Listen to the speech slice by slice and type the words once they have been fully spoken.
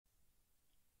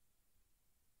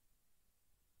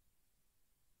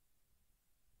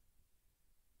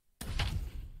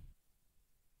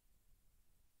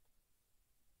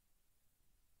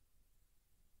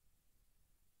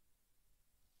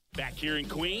Back here in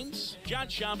Queens, John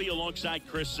Shambi alongside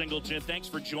Chris Singleton. Thanks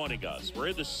for joining us. We're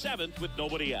in the 7th with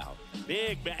nobody out.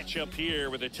 Big matchup here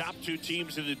with the top two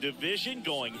teams in the division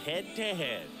going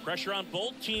head-to-head. Pressure on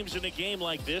both teams in a game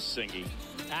like this, Singy.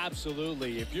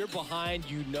 Absolutely. If you're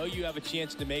behind, you know you have a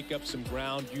chance to make up some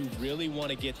ground. You really want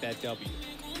to get that W.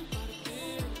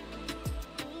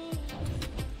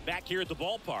 Back here at the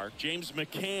ballpark, James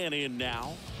McCann in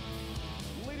now.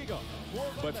 Leading up.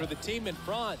 But for the team in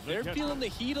front, they're feeling the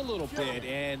heat a little bit,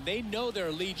 and they know their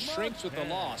lead shrinks with the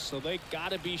loss, so they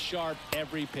got to be sharp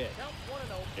every pitch.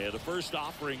 And the first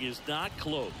offering is not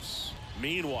close.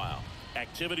 Meanwhile,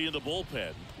 activity in the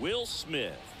bullpen. Will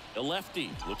Smith, the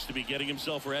lefty, looks to be getting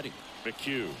himself ready.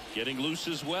 McHugh getting loose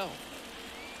as well.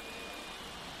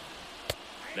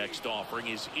 Next offering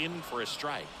is in for a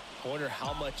strike. I wonder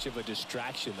how much of a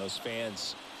distraction those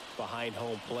fans behind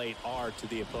home plate are to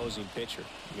the opposing pitcher.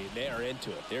 I mean, they are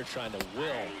into it. They're trying to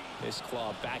will this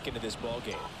club back into this ball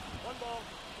game. 1 ball,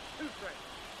 2 strikes.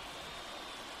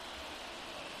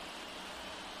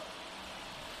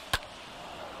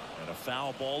 And a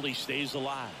foul ball, he stays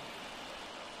alive.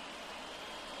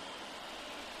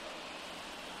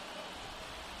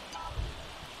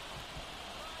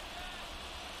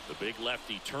 The big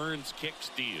lefty turns,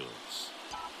 kicks, deals.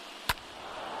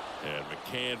 And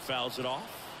McCann fouls it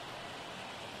off.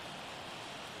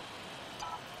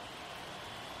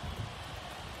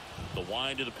 The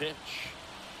wind of the pitch.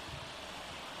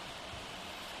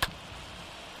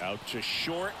 Out to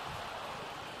short.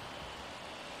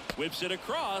 Whips it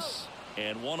across.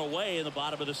 And one away in the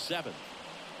bottom of the 7th.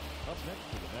 Up next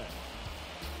to the net,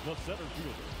 the center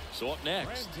fielder. So up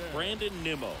next, Brandon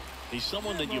Nimmo. He's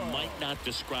someone that you might not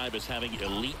describe as having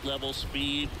elite level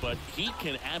speed, but he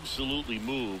can absolutely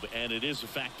move, and it is a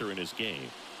factor in his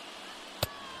game.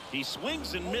 He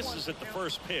swings and misses at the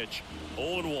first pitch.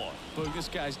 0-1. Look, this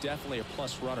guy's definitely a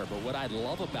plus runner, but what I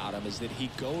love about him is that he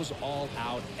goes all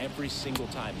out every single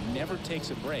time, never takes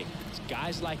a break. It's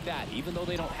guys like that, even though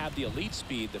they don't have the elite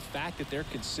speed, the fact that they're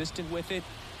consistent with it,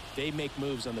 they make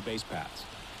moves on the base paths.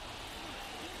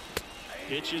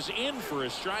 Pitch is in for a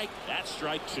strike. That's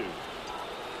strike 2.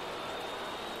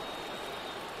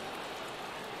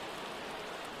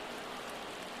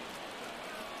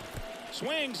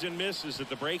 Swings and misses at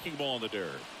the breaking ball in the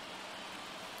dirt.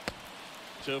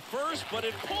 To first, but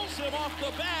it pulls him off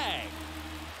the bag.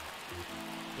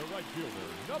 The right fielder,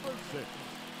 number 6,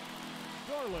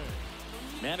 Starling.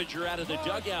 Manager out of the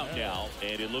dugout now,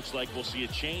 and it looks like we'll see a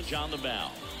change on the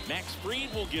mound. Max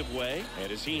Fried will give way,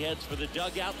 and as he heads for the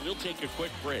dugout, we'll take a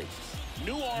quick break.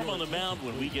 New arm on the mound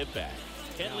when we get back.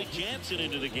 Kenley Jansen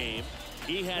into the game.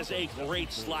 He has a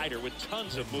great slider with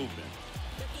tons of movement.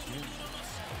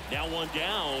 Now one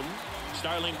down.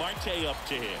 Starling Marte up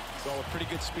to him. So with pretty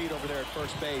good speed over there at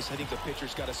first base, I think the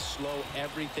pitcher's got to slow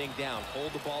everything down.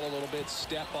 Hold the ball a little bit,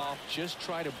 step off, just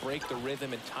try to break the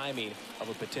rhythm and timing of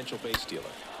a potential base stealer.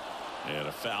 And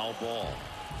a foul ball.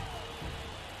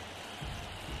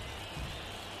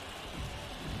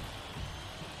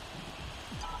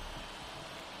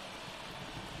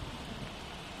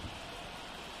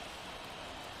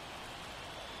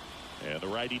 And the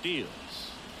righty deals.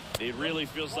 It really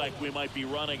feels like we might be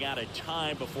running out of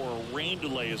time before a rain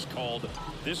delay is called.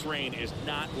 This rain is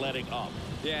not letting up.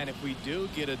 Yeah, and if we do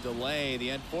get a delay, the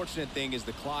unfortunate thing is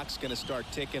the clock's going to start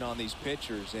ticking on these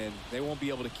pitchers, and they won't be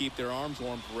able to keep their arms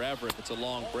warm forever if it's a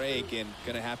long break, and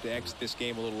going to have to exit this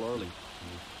game a little early.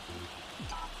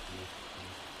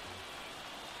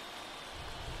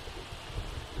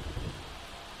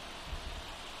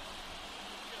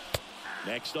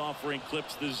 Next offering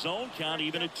clips the zone count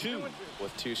even at 2.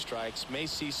 With 2 strikes, may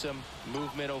see some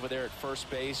movement over there at first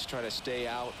base, try to stay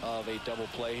out of a double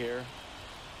play here.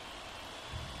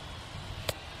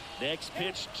 Next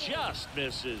pitch just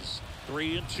misses.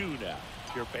 3-2 now.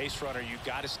 If you're a base runner, you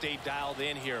got to stay dialed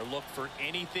in here. Look for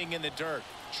anything in the dirt.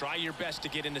 Try your best to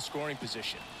get into scoring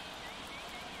position.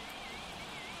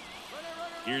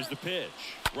 Here's the pitch.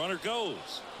 Runner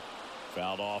goes.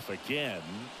 Fouled off again.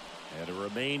 And it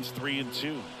remains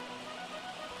 3-2.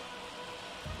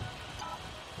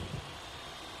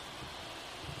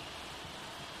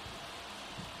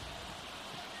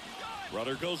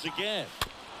 Runner goes again.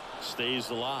 Stays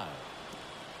alive.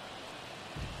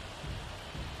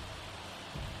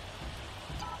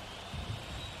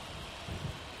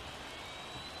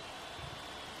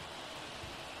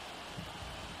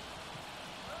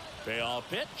 Payoff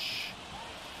pitch.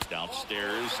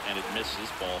 Downstairs, and it misses.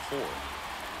 Ball 4.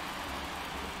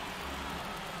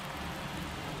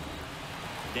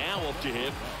 Now up to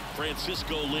him,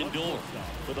 Francisco Lindor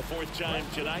for the 4th time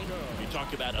tonight. You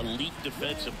talk about elite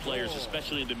defensive players,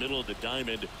 especially in the middle of the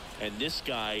diamond, and this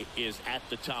guy is at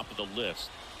the top of the list.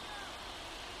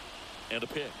 And a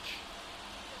pitch.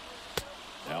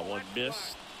 That one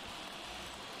missed.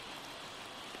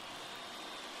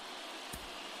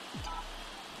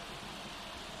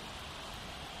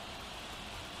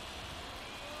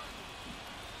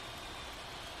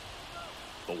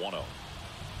 The 1-0.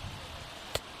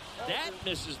 That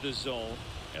misses the zone,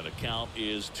 and the count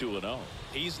is 2-0.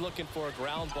 He's looking for a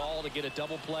ground ball to get a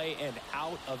double play and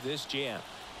out of this jam.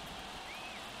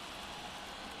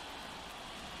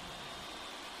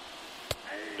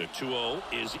 The 2-0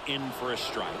 is in for a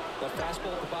strike. The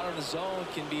fastball at the bottom of the zone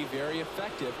can be very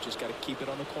effective. Just got to keep it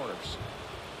on the corners.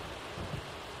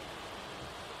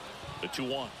 The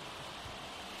 2-1.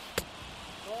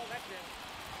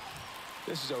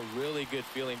 This is a really good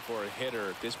feeling for a hitter.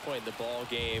 At this point in the ball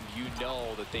game, you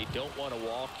know that they don't want to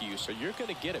walk you, so you're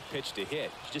going to get a pitch to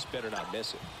hit. You just better not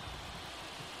miss it.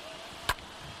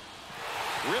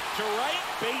 Ripped to right,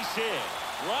 base hit.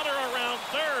 Runner around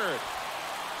third.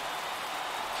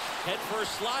 Head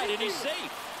first slide, and he's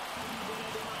safe.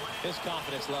 His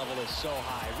confidence level is so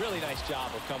high. Really nice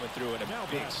job of coming through in a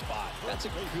big spot. That's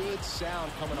a good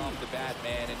sound coming off the bat,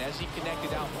 man. And as he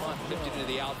connected out front, lifted into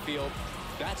the outfield,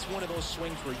 that's one of those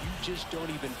swings where you just don't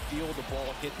even feel the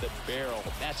ball hit the barrel.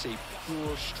 That's a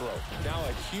pure stroke. Now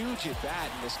a huge at bat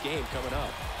in this game coming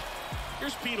up.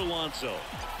 Here's Pete Alonso.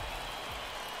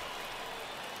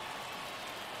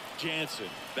 Jansen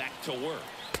back to work.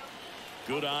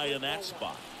 Good eye in that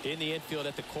spot. In the infield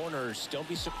at the corners, don't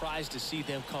be surprised to see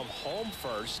them come home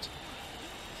first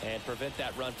and prevent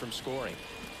that run from scoring.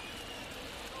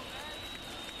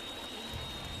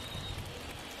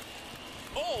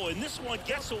 Oh, and this one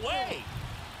gets away.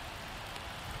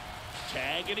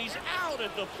 Tag, and he's out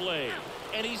at the plate.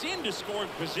 And he's into scoring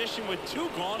position with 2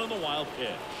 gone on the wild pitch.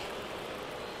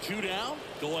 2 down,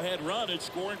 go ahead run at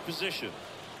scoring position.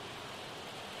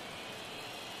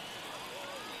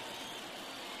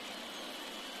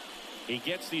 He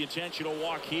gets the intentional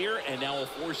walk here, and now will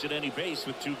force at any base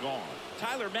with 2 gone.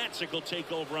 Tyler Matzik will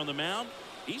take over on the mound.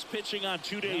 He's pitching on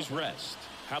 2 days rest.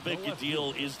 How big a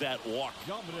deal is that walk?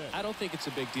 I don't think it's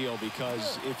a big deal,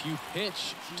 because if you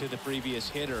pitch to the previous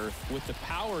hitter with the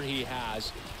power he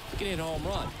has, you can hit a home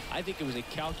run. I think it was a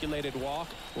calculated walk.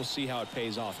 We'll see how it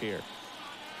pays off here.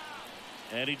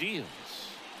 And he deals.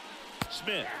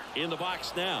 Smith in the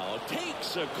box now.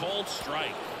 Takes a cold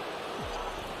strike.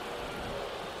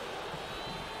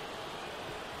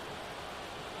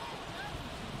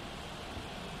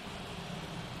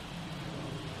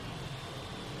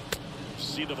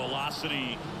 See the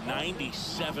velocity,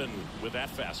 97 with that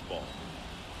fastball.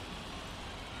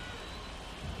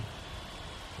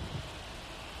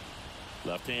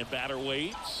 Left-hand batter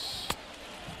waits.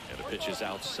 And the pitch is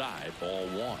outside, ball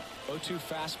 1. 0-2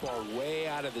 fastball way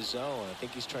out of the zone. I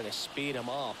think he's trying to speed him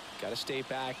up. Got to stay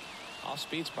back. Off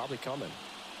speed's probably coming.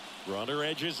 Runner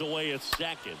edges away at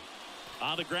second.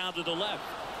 On the ground to the left.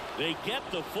 They get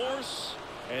the force.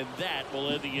 And that will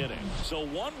end the inning. So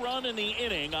 1 run in the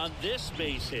inning on this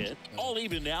base hit. All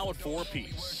even now at 4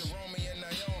 apiece.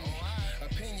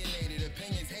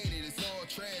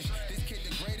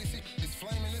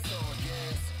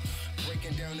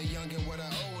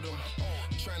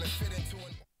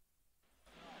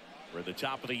 We're at the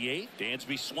top of the 8th.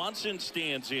 Dansby Swanson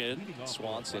stands in.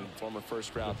 Swanson, former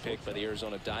first-round pick by the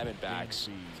Arizona Diamondbacks.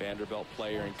 Vanderbilt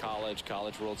player in college,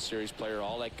 College World Series player,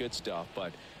 all that good stuff.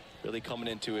 But really coming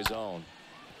into his own.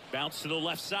 Bounce to the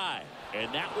left side,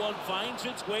 and that one finds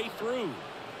its way through.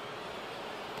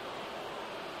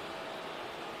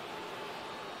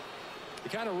 He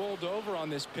kind of rolled over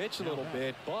on this pitch a little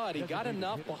bit, but he got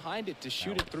enough behind it to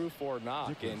shoot it through for a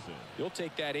knock, and you'll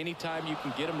take that anytime you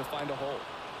can get him to find a hole.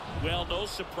 Well, no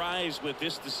surprise with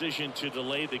this decision to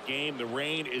delay the game. The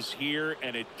rain is here,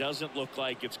 and it doesn't look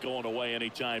like it's going away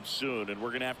anytime soon, and we're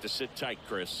going to have to sit tight,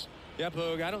 Chris. Yep,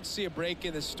 Hoog, I don't see a break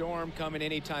in the storm coming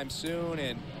anytime soon,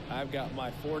 and I've got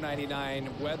my 499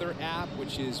 weather app,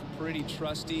 which is pretty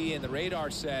trusty, and the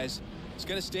radar says it's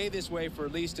going to stay this way for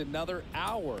at least another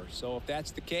hour. So if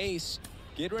that's the case,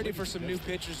 get ready for some new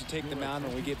pitchers to take the mound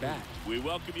when we get back. We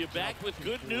welcome you back with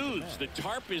good news. The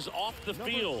tarp is off the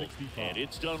field, and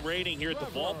it's done raining here at the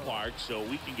ballpark, so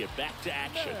we can get back to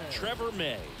action. Trevor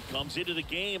May comes into the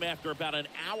game after about an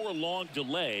hour-long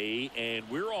delay, and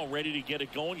we're all ready to get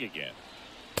it going again.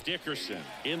 Dickerson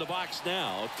in the box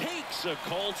now, takes a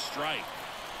cold strike.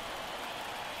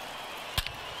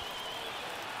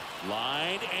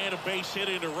 Line and a base hit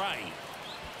into right.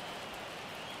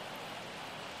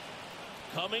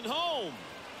 Coming home.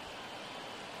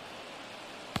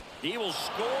 He will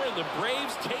score, and the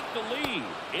Braves take the lead.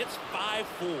 It's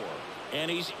 5-4. And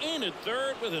he's in at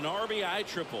third with an RBI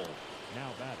triple. Now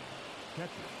batting, catcher,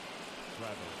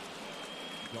 Travis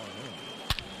d'Arnaud.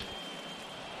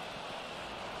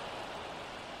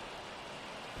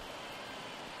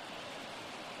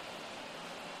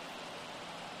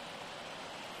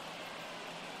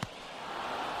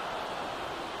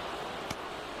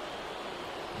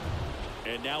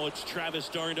 And now it's Travis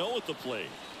d'Arnaud at the plate.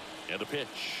 And the pitch.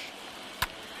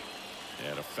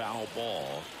 And a foul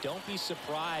ball. Don't be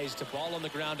surprised, a ball on the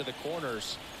ground to the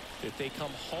corners, if they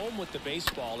come home with the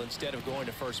baseball instead of going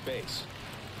to first base.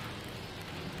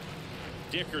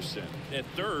 Dickerson at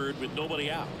third with nobody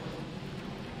out.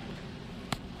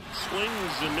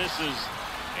 Swings and misses,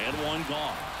 and one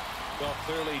gone. Well,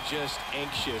 clearly just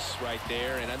anxious right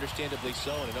there, and understandably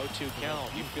so. In an 0-2 count,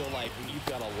 you feel like you've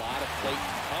got a lot of plate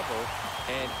to cover,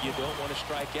 and you don't want to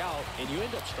strike out, and you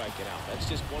end up striking out. That's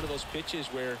just one of those pitches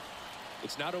where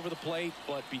it's not over the plate,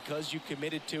 but because you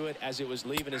committed to it as it was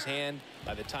leaving his hand,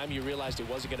 by the time you realized it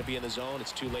wasn't going to be in the zone,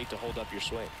 it's too late to hold up your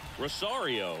swing.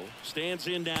 Rosario stands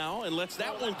in now and lets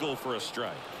that one go for a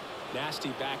strike. Nasty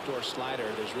backdoor slider.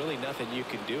 There's really nothing you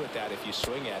can do with that if you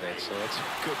swing at it, so it's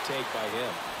a good take by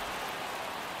him.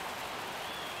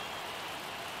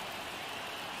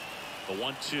 The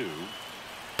 1-2.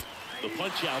 The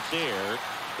punch out there.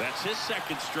 That's his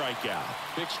second strikeout.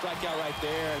 Big strikeout right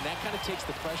there, and that kind of takes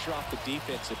the pressure off the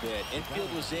defense a bit.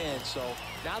 Infield was in, so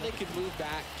now they can move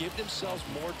back, give themselves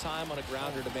more time on a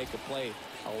grounder to make a play.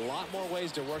 A lot more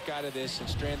ways to work out of this and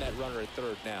strand that runner at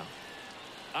third now.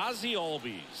 Ozzie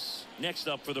Albies next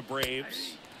up for the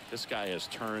Braves. This guy has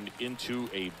turned into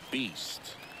a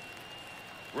beast.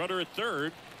 Runner at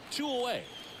third, 2 away.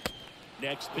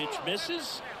 Next pitch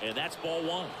misses, and that's ball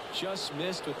 1. Just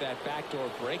missed with that backdoor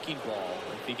breaking ball.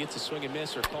 If he gets a swing and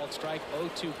miss or called strike,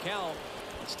 0-2 count.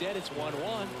 Instead, it's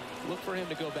 1-1. Look for him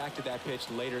to go back to that pitch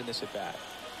later in this at bat.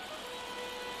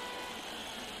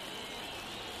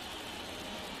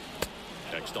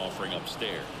 Next offering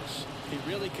upstairs. He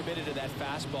really committed to that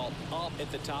fastball up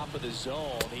at the top of the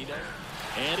zone.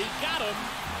 And he got him.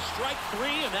 Strike 3,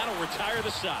 and that'll retire the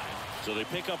side. So they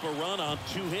pick up a run on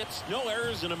 2 hits, no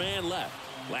errors, and a man left.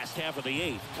 Last half of the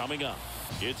 8th coming up.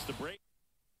 It's the break.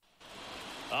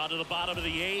 On to the bottom of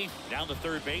the 8th, down the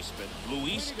third baseman,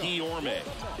 Luis Guillorme.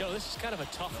 You know, this is kind of a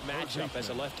tough matchup as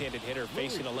a left-handed hitter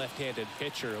facing a left-handed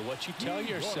pitcher. What you tell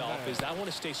yourself is, I want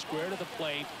to stay square to the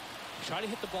plate, try to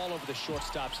hit the ball over the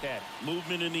shortstop's head.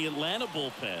 Movement in the Atlanta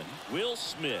bullpen. Will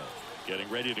Smith getting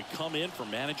ready to come in for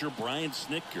manager Brian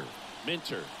Snitker.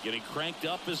 Minter getting cranked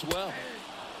up as well.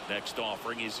 Next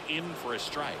offering is in for a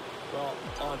strike. Well,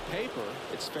 on paper,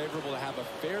 it's favorable to have a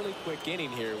fairly quick inning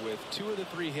here with 2 of the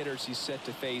 3 hitters he's set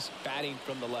to face batting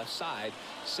from the left side,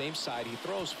 same side he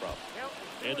throws from.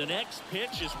 And the next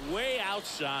pitch is way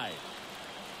outside.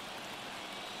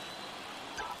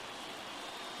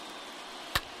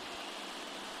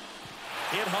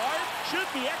 Hit hard,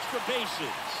 should be extra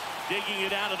bases. Digging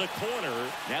it out of the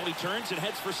corner. Now he turns and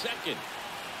heads for second.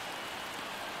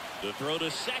 The throw to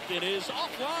second is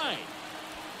offline.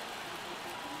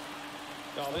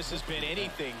 Oh, this has been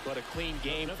anything but a clean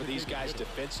game for these guys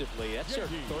defensively. That's their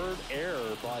 3rd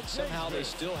error, but somehow they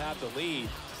still have the lead.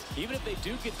 Even if they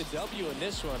do get the W in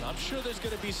this one, I'm sure there's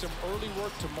going to be some early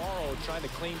work tomorrow trying to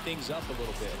clean things up a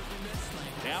little bit.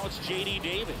 Now it's J.D.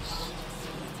 Davis.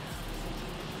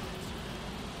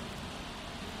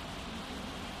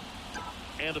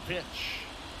 And the pitch.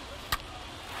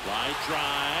 Line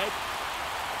drive.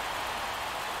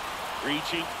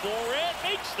 Reaching for it,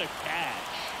 makes the catch.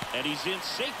 And he's in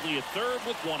safely at third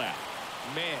with 1 out.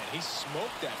 Man, he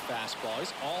smoked that fastball.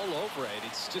 He's all over it.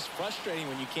 It's just frustrating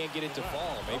when you can't get it to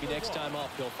fall. Maybe next time up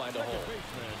he'll find a hole.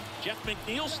 Jeff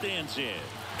McNeil stands in.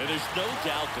 And there's no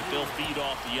doubt that they'll feed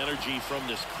off the energy from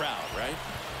this crowd, right?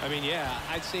 I mean, yeah,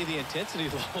 I'd say the intensity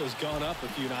level has gone up a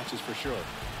few notches for sure.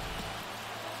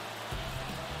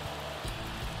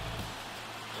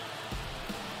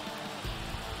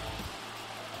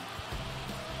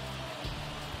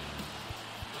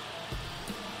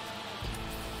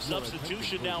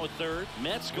 Substitution now at third.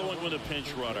 Mets going with a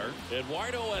pinch runner.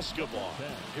 Eduardo Escobar.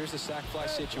 Here's the sac fly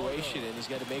situation, and he's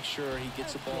got to make sure he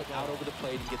gets the ball out over the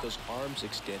plate and get those arms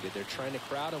extended. They're trying to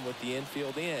crowd him with the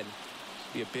infield in.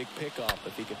 Be a big pickoff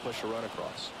if he can push a run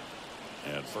across.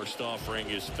 And first offering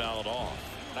is fouled off.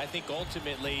 I think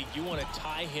ultimately you want to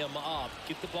tie him up,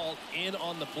 get the ball in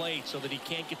on the plate so that he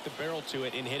can't get the barrel to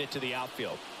it and hit it to the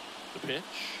outfield. The pitch.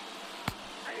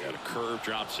 And a curve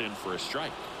drops in for a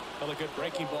strike. Well, a good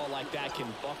breaking ball like that can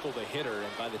buckle the hitter,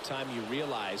 and by the time you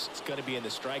realize it's going to be in the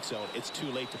strike zone, it's too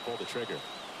late to pull the trigger.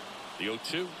 The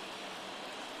 0-2.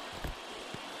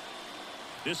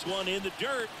 This one in the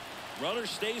dirt. Runner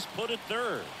stays put at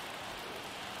third.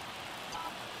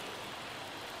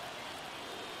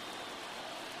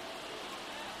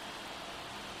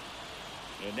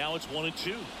 And now it's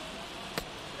 1-2.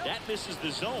 That misses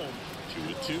the zone.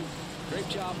 2-2. Great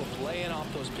job of laying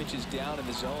off those pitches down in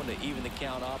the zone to even the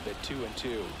count up at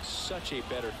 2-2. Such a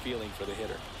better feeling for the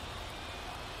hitter.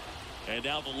 And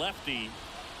now the lefty.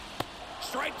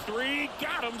 Strike three.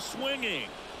 Got him swinging.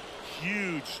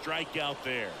 Huge strikeout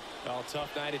there. Well,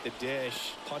 tough night at the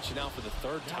dish. Punching out for the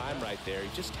third time right there. He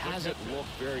just hasn't looked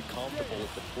very comfortable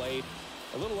at the plate.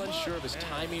 A little unsure of his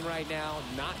timing right now.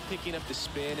 Not picking up the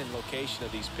spin and location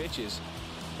of these pitches.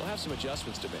 He'll have some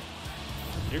adjustments to make.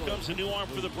 Here comes a new arm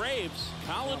for the Braves,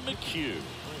 Colin McHugh.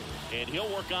 And he'll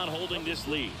work on holding this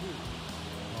lead.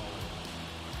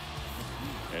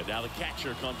 And now the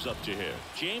catcher comes up to him,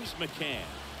 James McCann.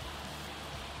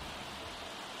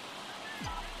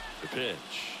 The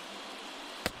pitch.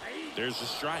 There's the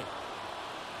strike.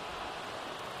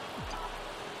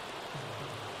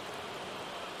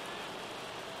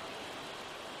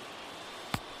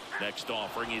 Next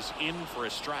offering is in for a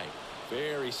strike.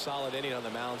 Very solid inning on the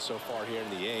mound so far here in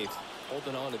the 8th.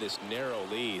 Holding on to this narrow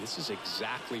lead. This is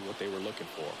exactly what they were looking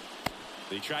for.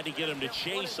 They tried to get him to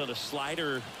chase on a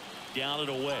slider down and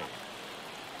away.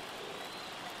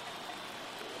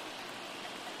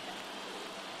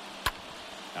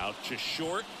 Out to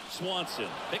short. Swanson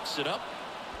picks it up.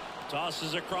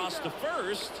 Tosses across the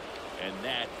first. And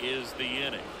that is the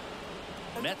inning.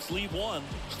 Mets lead one.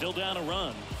 Still down a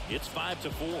run. It's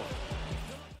 5-4.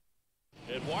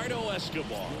 Eduardo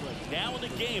Escobar now in the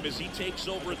game as he takes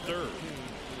over third.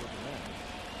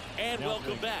 And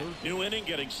welcome back. New inning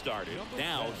getting started.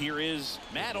 Now here is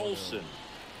Matt Olson.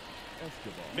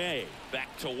 May back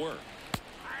to work.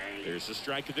 There's a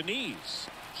strike at the knees.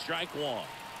 Strike one.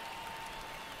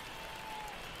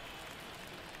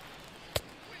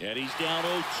 And he's down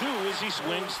 0-2 as he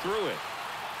swings through it.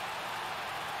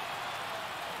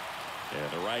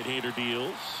 And the right-hander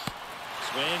deals.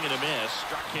 Swing and a miss.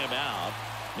 Struck him out.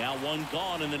 Now one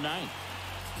gone in the 9th.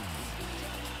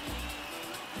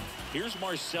 Here's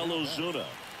Marcelo Zuna.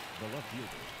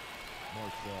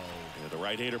 And the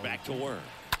right-hander back to work.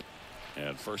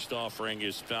 And first offering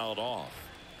is fouled off.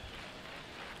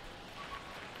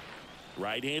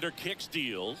 Right-hander kicks,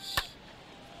 deals.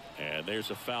 And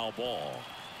there's a foul ball.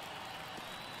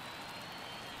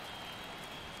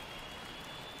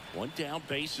 One down,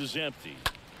 base is empty.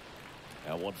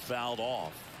 That one fouled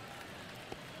off.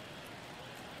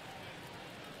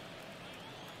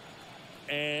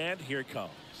 And here it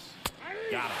comes.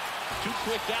 Got it. 2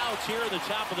 quick outs here in the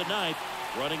top of the 9th.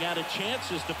 Running out of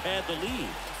chances to pad the lead.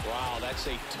 Wow, that's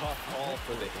a tough call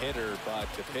for the hitter, but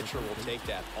the pitcher will take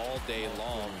that all day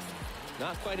long.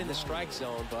 Not quite in the strike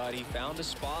zone, but he found a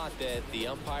spot that the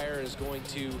umpire is going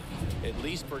to, at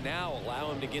least for now,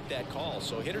 allow him to get that call.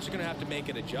 So hitters are going to have to make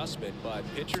an adjustment, but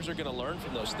pitchers are going to learn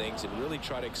from those things and really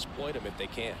try to exploit them if they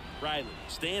can. Riley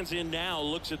stands in now,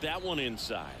 looks at that one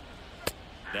inside.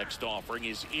 Next offering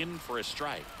is in for a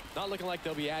strike. Not looking like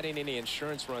they'll be adding any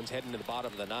insurance runs heading to the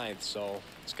bottom of the 9th, so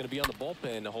it's going to be on the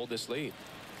bullpen to hold this lead.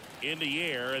 In the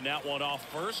air, and that one off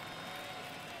first.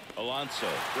 Alonso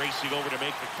racing over to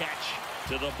make the catch.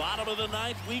 To the bottom of the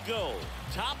 9th we go.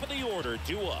 Top of the order,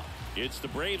 due up. It's the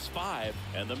Braves 5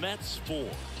 and the Mets 4.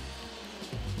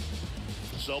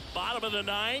 So bottom of the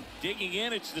 9th, digging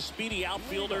in, it's the speedy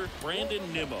outfielder Brandon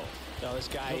Nimmo. Now this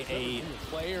guy, a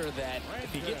player that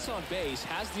if he gets on base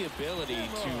has the ability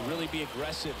to really be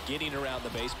aggressive getting around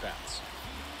the base paths.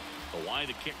 The line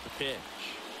to kick the pitch.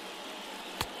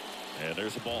 And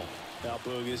there's a ball. Now,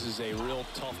 Boog, this is a real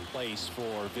tough place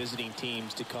for visiting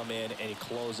teams to come in and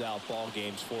close out ball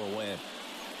games for a win.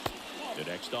 The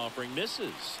next offering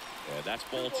misses. And that's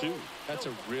ball 2. That's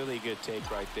a really good take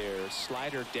right there.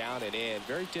 Slider down and in.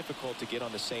 Very difficult to get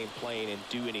on the same plane and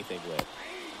do anything with.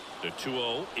 The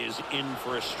 2-0 is in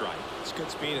for a strike. It's good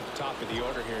speed at the top of the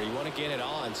order here. You want to get it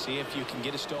on. See if you can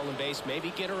get a stolen base.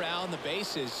 Maybe get around the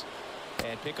bases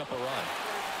and pick up a run.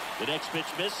 The next pitch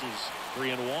misses.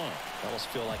 3-1. I almost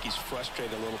feel like he's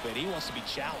frustrated a little bit. He wants to be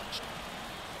challenged.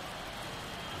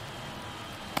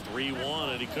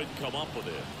 3-1, and he couldn't come up with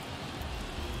it.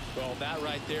 Well, that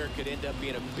right there could end up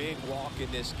being a big walk in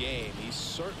this game. He's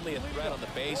certainly a threat on the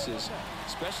bases,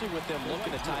 especially with them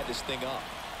looking to tie this thing up.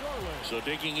 So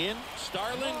digging in,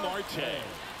 Starling Marte.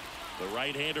 The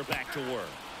right-hander back to work.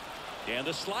 And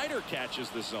the slider catches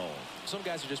the zone. Some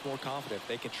guys are just more confident if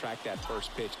they can track that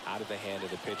first pitch out of the hand of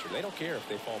the pitcher. They don't care if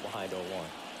they fall behind 0-1.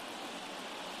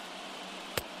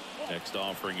 Next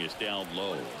offering is down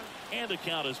low. And the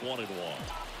count is 1-1.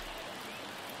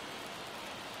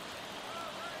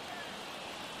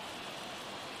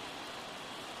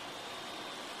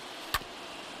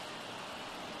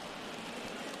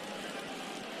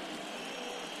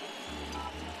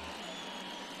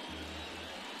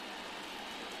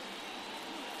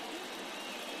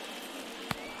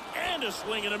 And a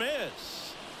swing and a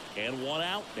miss. And one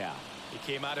out now. He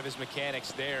came out of his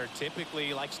mechanics there. Typically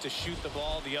he likes to shoot the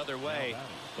ball the other way,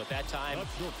 but that time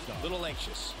a little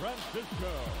anxious. Francisco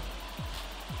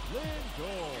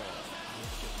Lindor.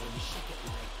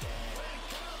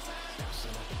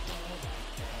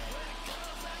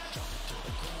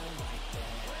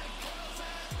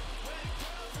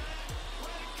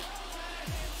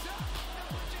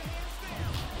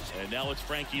 And now it's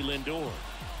Frankie Lindor.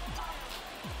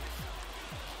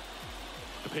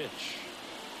 The pitch.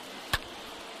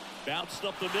 Bounced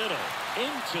up the middle.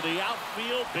 Into the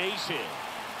outfield, base hit.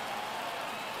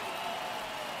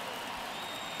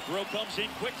 Throw comes in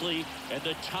quickly, and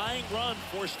the tying run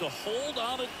forced to hold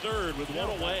on at third with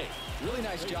one away. Really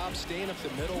nice job staying up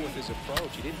the middle with his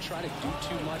approach. He didn't try to do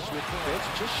too much with the pitch,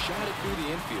 just shot it through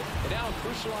the infield. And now a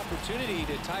crucial opportunity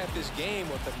to tie up this game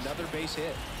with another base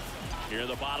hit. Here in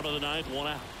the bottom of the ninth, one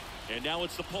out. And now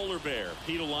it's the polar bear,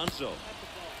 Pete Alonso.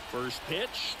 First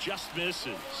pitch just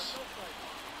misses.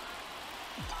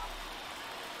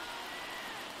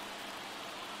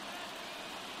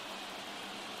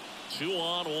 Two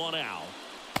on, one out.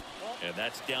 And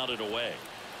that's down and away.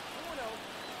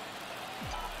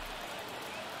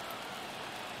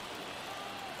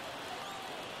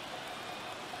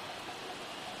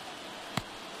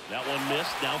 That one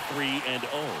missed. Now 3-0.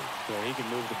 So he can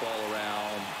move the ball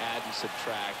around, add and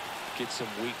subtract, get some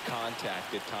weak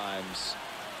contact at times.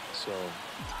 So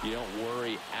you don't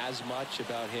worry as much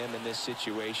about him in this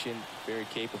situation. Very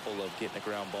capable of getting a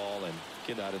ground ball and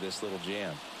getting out of this little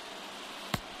jam.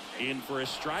 In for a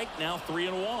strike, now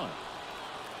 3-1.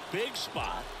 Big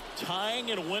spot,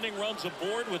 tying and winning runs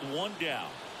aboard with one down.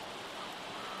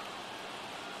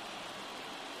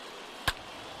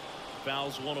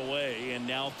 Fouls one away, and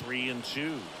now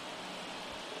 3-2.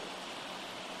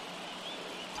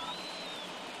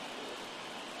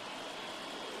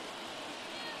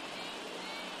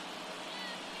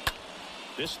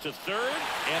 This to third,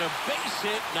 and a base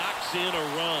hit knocks in a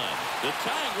run. The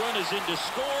tying run is in to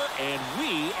score, and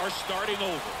we are starting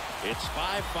over. It's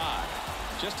 5-5.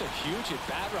 Just a huge at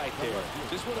bat right there.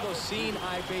 Just one of those seeing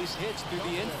eye base hits through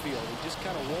the infield. He just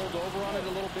kind of rolled over on it a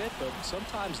little bit, but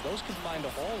sometimes those can find a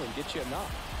hole and get you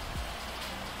enough.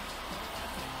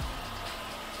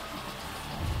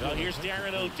 Well, here's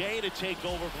Darren O'Day to take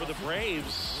over for the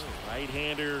Braves.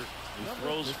 Right-hander who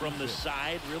throws from the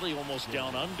side, really almost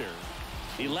down under.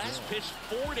 He last pitched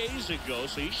 4 days ago,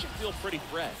 so he should feel pretty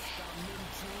fresh.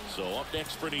 So up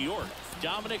next for New York,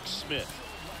 Dominic Smith.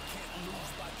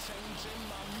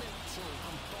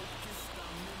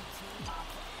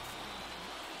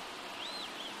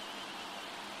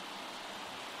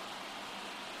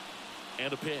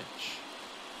 And a pitch.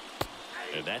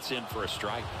 And that's in for a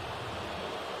strike.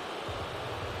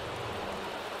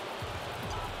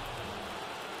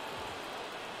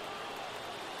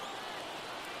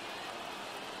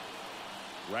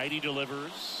 Righty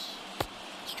delivers.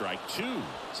 Strike two.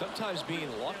 Sometimes being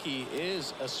lucky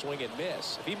is a swing and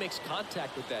miss. If he makes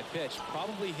contact with that pitch,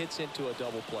 probably hits into a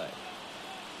double play.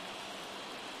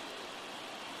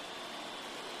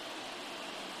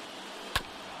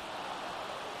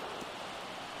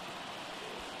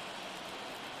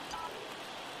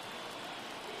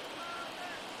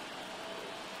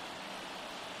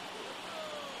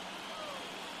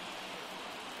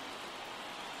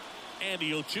 And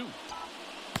the 0-2.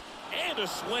 And a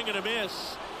swing and a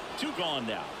miss. Two gone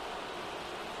now.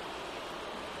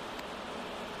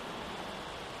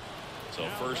 So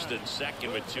first and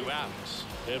second with 2 outs.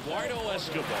 Eduardo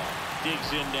Escobar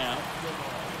digs in now.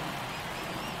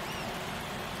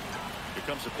 Here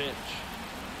comes a pitch.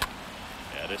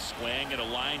 And a swing and a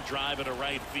line drive into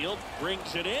right field.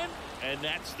 Brings it in. And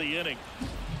that's the inning.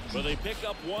 But they pick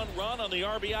up 1 run on the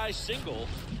RBI single.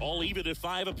 All even at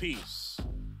 5 apiece.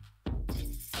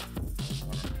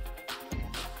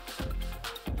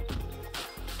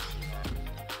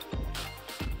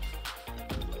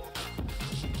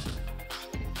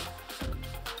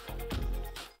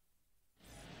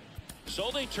 So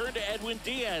they turn to Edwin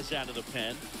Diaz out of the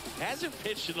pen. Hasn't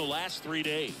pitched in the last 3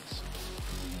 days.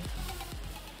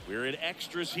 We're in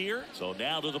extras here. So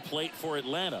now to the plate for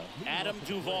Atlanta, Adam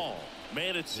Duvall.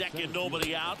 Man at second,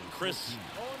 nobody out. Chris,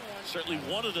 certainly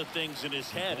one of the things in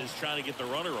his head is trying to get the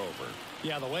runner over.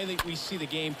 Yeah, the way that we see the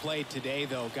game played today,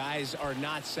 though, guys are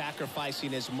not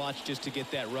sacrificing as much just to get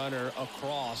that runner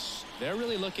across. They're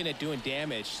really looking at doing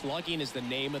damage. Slugging is the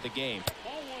name of the game.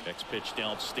 Next pitch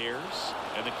downstairs,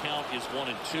 and the count is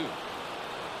 1-2.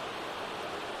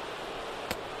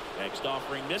 Next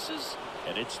offering misses,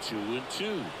 and it's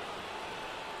 2-2.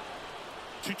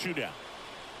 2-2 down.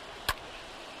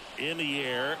 In the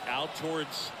air, out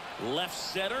towards left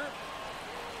center,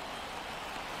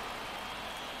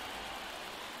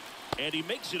 And he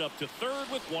makes it up to third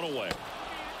with one away.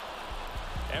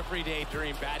 Every day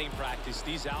during batting practice,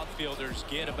 these outfielders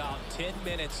get about 10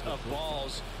 minutes of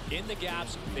balls in the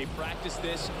gaps. They practice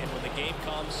this, and when the game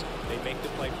comes, they make the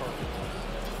play perfect.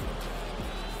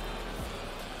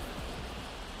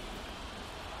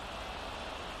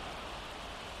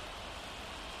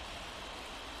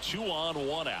 2 on,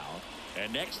 1 out.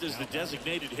 And next is the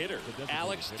designated hitter,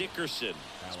 Alex Dickerson.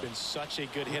 He's been such a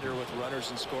good hitter with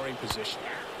runners in scoring position.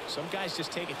 Some guys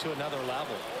just take it to another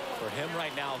level. For him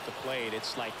right now at the plate,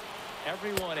 it's like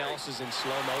everyone else is in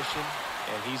slow motion,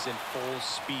 and he's in full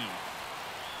speed.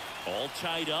 All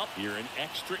tied up here in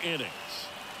extra innings.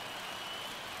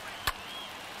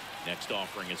 Next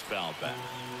offering is fouled back.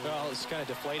 Well, it's kind of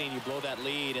deflating. You blow that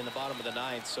lead in the bottom of the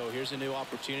 9th. So here's a new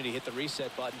opportunity. Hit the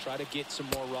reset button, try to get some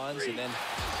more runs, and then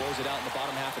close it out in the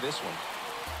bottom half of this one.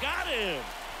 Got him.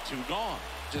 2 gone.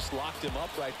 Just locked him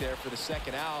up right there for the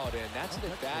 2nd out, and that's an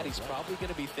at-bat he's probably going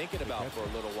to be thinking about for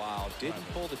a little while. Didn't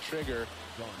pull the trigger.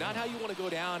 Not how you want to go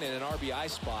down in an RBI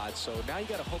spot, so now you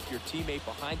got to hope your teammate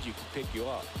behind you can pick you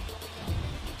up.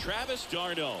 Travis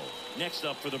d'Arnaud next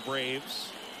up for the Braves,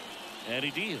 and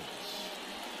he deals.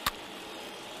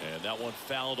 And that one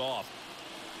fouled off.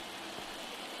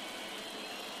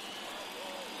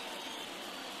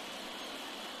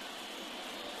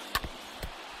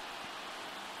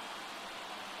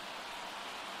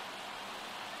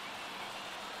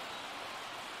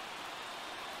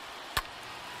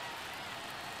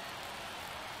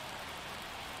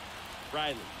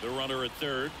 Riley, the runner at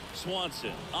third.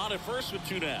 Swanson on at first with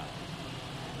 2 down.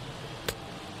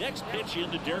 Next pitch in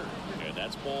the dirt, and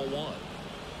that's ball 1.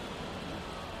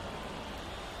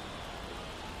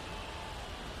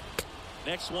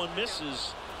 Next one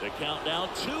misses. The count down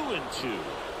 2-2.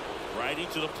 Righty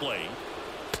to the plate.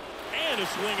 And a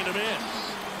swing and a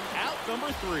miss. Out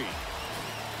number 3.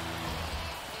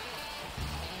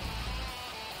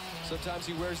 Sometimes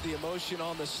he wears the emotion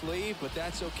on the sleeve, but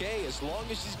that's okay as long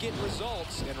as he's getting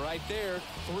results. And right there,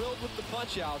 thrilled with the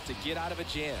punch out to get out of a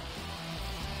jam.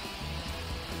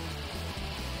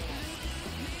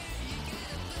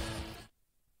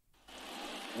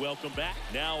 Welcome back.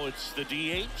 Now it's the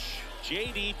DH,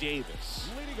 J.D. Davis.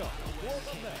 Leading off for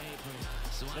the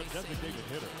Mets, the designated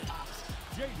hitter,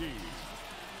 J.D.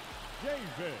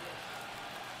 Davis.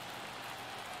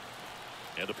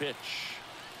 And the pitch.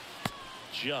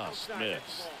 Just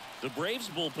missed. The Braves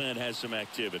bullpen has some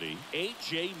activity.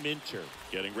 A.J. Minter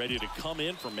getting ready to come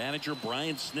in for manager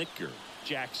Brian Snitker.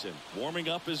 Jackson warming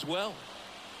up as well.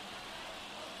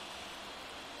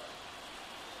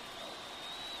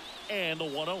 And the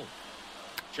 1-0.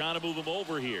 Trying to move him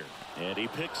over here. And he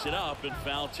picks it up in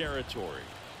foul territory.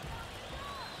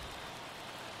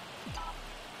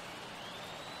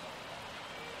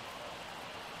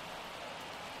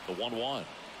 The 1-1.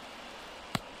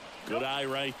 Good eye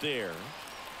right there.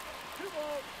 2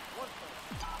 balls, 1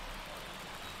 strike.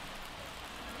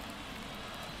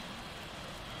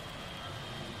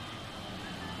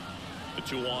 The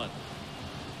 2-1.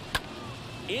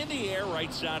 In the air,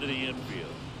 right side of the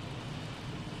infield.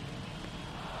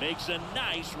 Makes a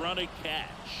nice running catch.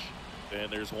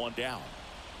 And there's 1 down.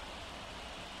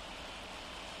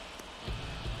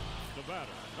 The batter,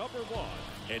 number 1.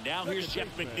 And now here's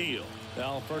Jeff McNeil.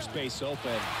 Well, first base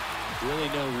open. Really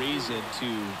no reason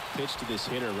to pitch to this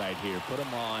hitter right here. Put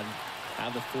him on.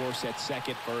 Have the force at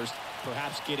second, first.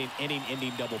 Perhaps getting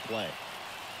inning-ending double play.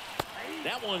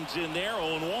 That one's in there,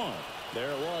 0-1. There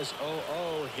it was.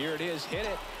 0-0. Here it is. Hit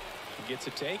it. He gets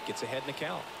a take. Gets ahead in the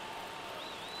count.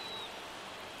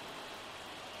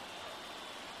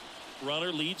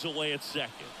 Runner leads away at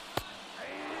second.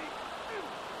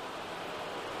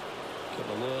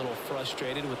 Getting a little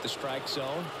frustrated with the strike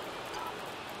zone.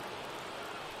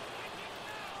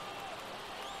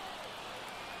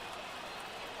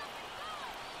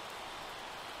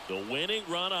 The winning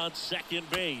run on second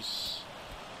base.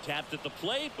 Tapped at the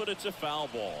plate, but it's a foul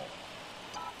ball.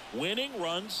 Winning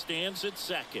run stands at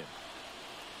second.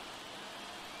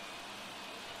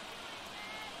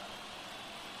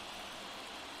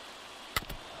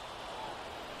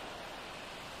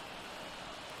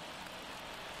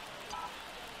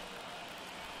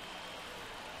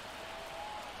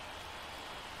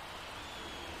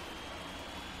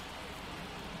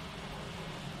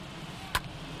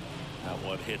 That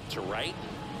one hit to right.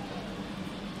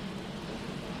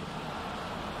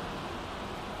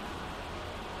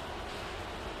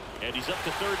 And he's up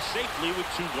to third safely with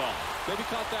 2 gone. Maybe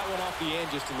caught that one off the end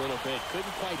just a little bit.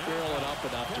 Couldn't quite barrel it up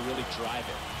enough to really drive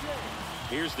it.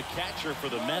 Here's the catcher for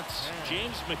the Mets,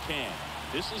 James McCann.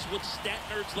 This is what stat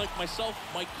nerds like myself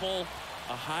might call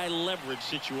a high leverage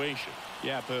situation.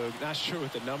 Yeah, Boog, not sure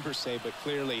what the numbers say, but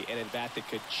clearly an at-bat that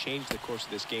could change the course of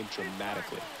this game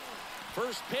dramatically.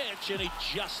 First pitch, and he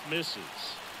just misses.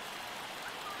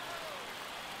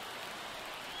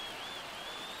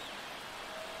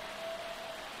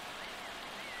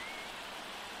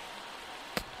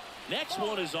 Next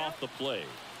one is off the plate.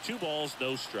 2 balls,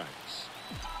 no strikes.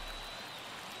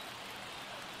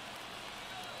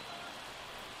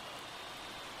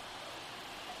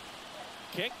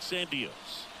 Kicks and deals.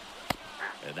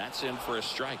 And that's in for a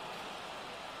strike.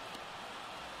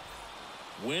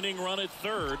 Winning run at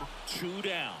third, 2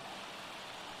 down.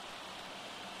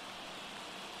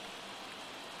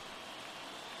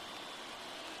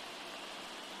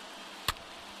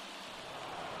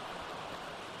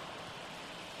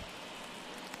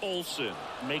 Olsen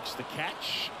makes the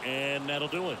catch, and that'll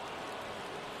do it.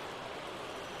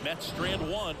 Mets strand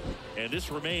 1, and this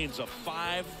remains a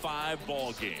 5-5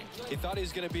 ball game. He thought he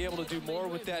was going to be able to do more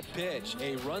with that pitch.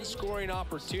 A run-scoring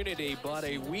opportunity, but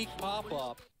a weak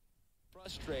pop-up.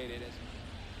 Frustrated.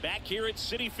 Back here at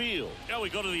Citi Field. Now we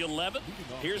go to the 11th.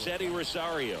 Here's Eddie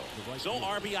Rosario. So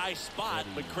RBI spot,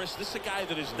 but Chris, this is a guy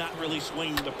that is not really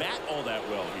swinging the bat all that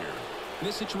well here. In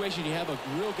this situation, you have a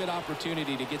real good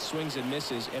opportunity to get swings and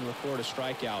misses and record a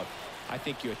strikeout. I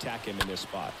think you attack him in this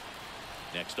spot.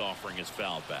 Next offering is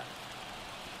fouled back.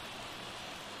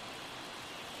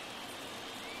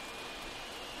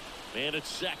 Man at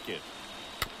second.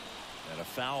 And a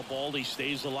foul ball, he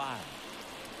stays alive.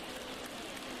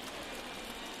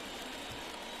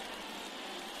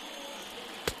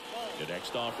 The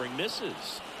next offering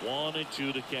misses.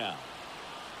 1-2 to count.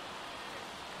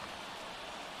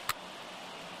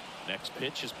 Next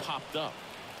pitch is popped up.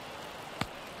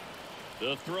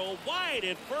 The throw wide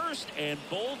at first, and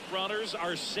both runners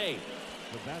are safe.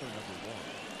 The batter number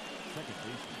 1, second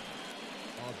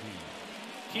baseman,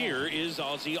 Ozzie. Here is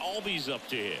Ozzie Albies up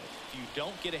to hit. If you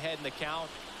don't get ahead in the count,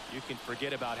 you can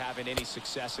forget about having any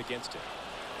success against him.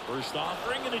 First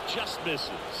offering, and it just misses.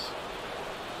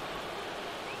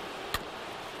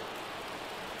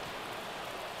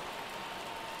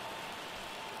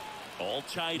 All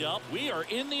tied up. We are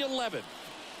in the 11th.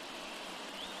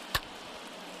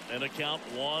 And a count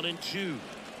 1-2.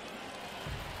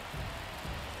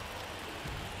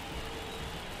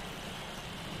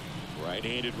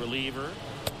 Right-handed reliever.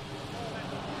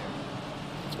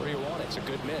 That's where you want it. It's a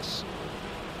good miss.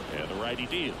 And the righty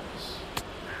deals.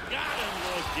 Got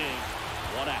him looking.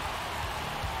 1 out.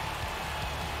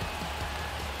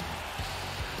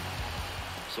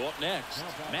 So up next,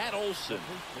 Matt Olson.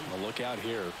 Well, look out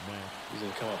here. He's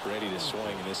going to come up ready to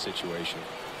swing in this situation.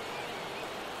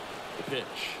 The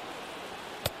pitch.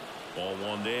 Ball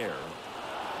 1 there.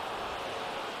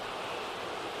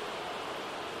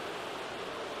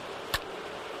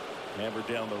 Hammered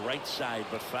down the right side,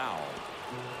 but foul.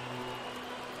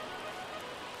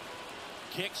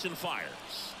 Kicks and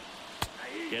fires.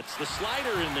 Gets the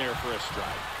slider in there for a strike.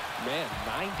 Man,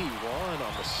 91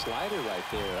 on the slider right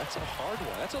there. That's a hard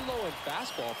one. That's a low-end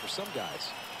fastball for some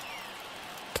guys.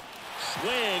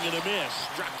 Swing and a miss.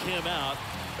 Struck him out.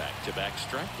 Back-to-back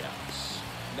strikeouts.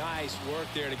 Nice work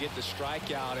there to get the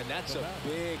strikeout, and that's a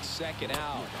big second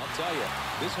out. I'll tell you,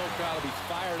 this whole crowd will be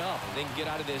fired up, and they can get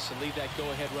out of this and leave that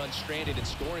go-ahead run stranded in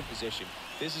scoring position.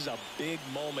 This is a big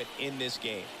moment in this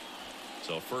game.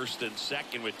 So first and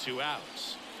second with 2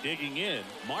 outs. Digging in,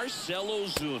 Marcell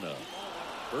Ozuna.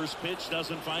 First pitch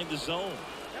doesn't find the zone.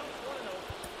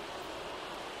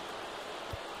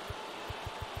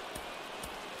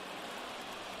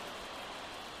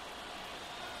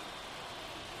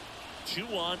 Two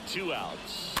on, 2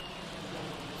 outs.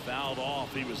 Fouled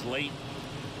off. He was late.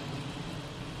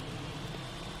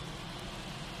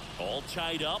 All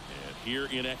tied up and here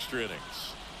in extra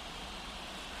innings.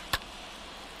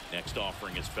 Next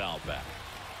offering is fouled back.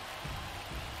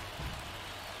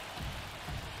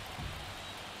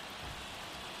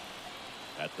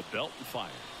 At the belt and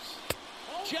fires.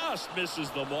 Just misses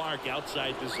the mark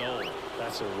outside the zone.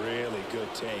 That's a really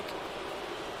good take.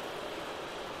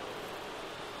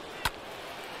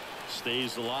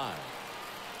 Stays alive.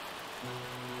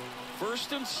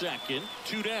 First and second,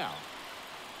 2 down.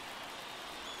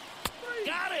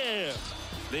 Got him!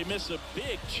 They miss a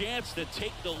big chance to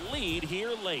take the lead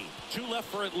here late. 2 left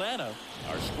for Atlanta.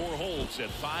 Our score holds at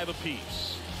 5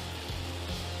 apiece.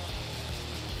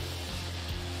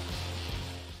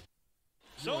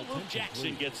 So Luke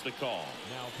Jackson gets the call.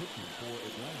 Now pitching for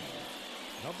Atlanta,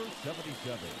 number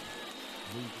 77,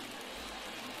 Luke.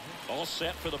 All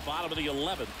set for the bottom of the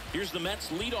 11th. Here's the Mets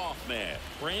leadoff man,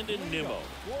 Brandon Nimmo.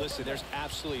 Listen, there's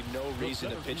absolutely no reason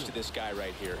to pitch to this guy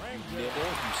right here. You nibble,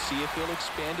 you see if he'll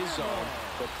expand his zone,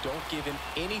 but don't give him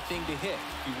anything to hit.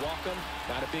 If you walk him,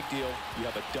 not a big deal. You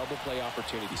have a double play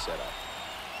opportunity set up.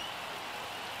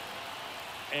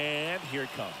 And here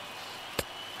it comes.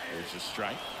 There's a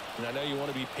strike. And I know you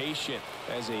want to be patient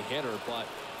as a hitter, but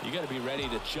you got to be ready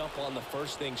to jump on the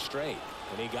first thing straight.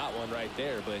 And he got one right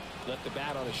there, but left the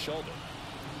bat on his shoulder.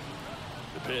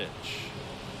 The pitch.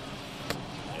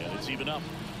 And it's even up.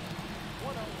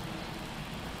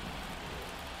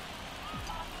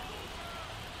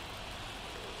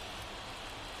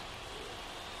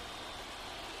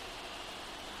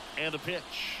 And the pitch.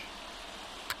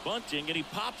 Bunting, and he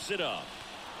pops it up.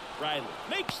 Riley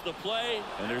makes the play,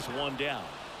 and there's one down.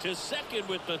 To second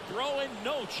with the throw, and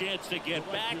no chance to get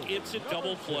back. It's a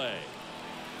double play.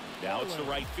 Now it's the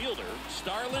right fielder,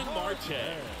 Starling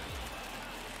Marte.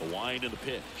 The wind and the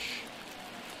pitch.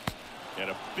 And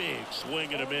a big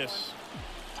swing and a miss.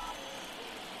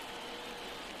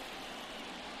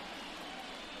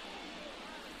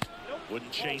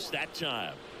 Wouldn't chase that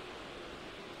time.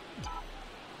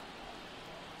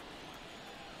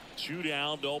 2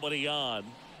 down, nobody on.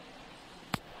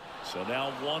 So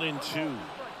now 1-2.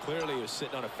 Clearly he was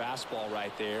sitting on a fastball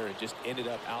right there and just ended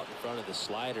up out in front of the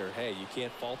slider. Hey, you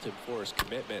can't fault him for his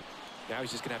commitment. Now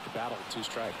he's just going to have to battle with 2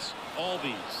 strikes.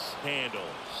 Albies handles.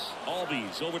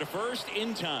 Albies over to first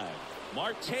in time.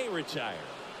 Marte retired.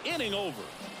 Inning over.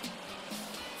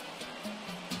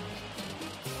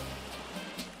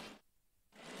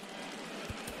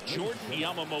 Jordan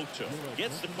Yamamoto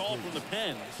gets the call from the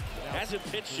pen. Hasn't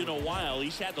pitched in a while.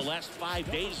 He's had the last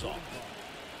 5 days off.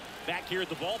 Back here at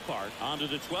the ballpark, on to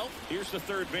the 12th. Here's the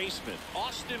third baseman,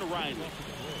 Austin Riley.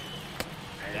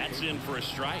 That's in for a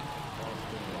strike.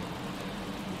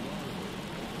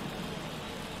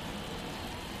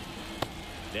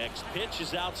 Next pitch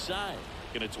is outside,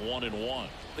 and it's 1-1.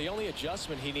 The only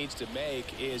adjustment he needs to make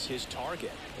is his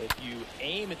target. If you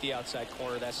aim at the outside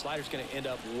corner, that slider's going to end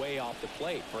up way off the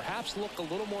plate. Perhaps look a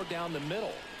little more down the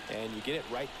middle, and you get it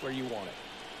right where you want it.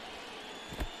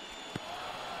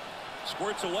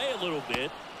 Squirts away a little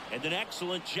bit, and an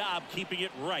excellent job keeping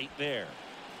it right there.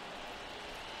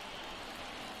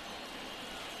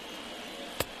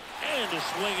 And a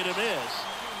swing and a miss.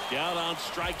 Down on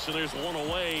strikes, and there's one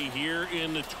away here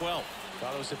in the 12th.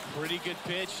 Thought it was a pretty good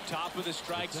pitch. Top of the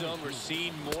strike zone. We're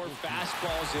seeing more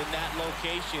fastballs in that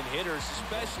location. Hitters,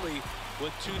 especially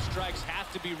with 2 strikes, have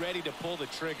to be ready to pull the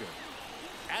trigger.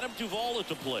 Adam Duvall at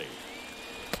the plate.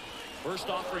 First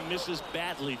offering misses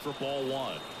badly for ball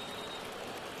 1.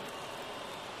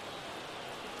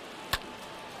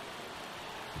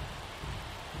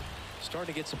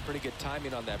 Starting to get some pretty good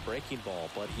timing on that breaking ball,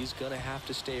 but he's going to have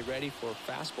to stay ready for a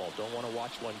fastball. Don't want to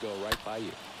watch one go right by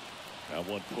you. That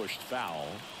one pushed foul.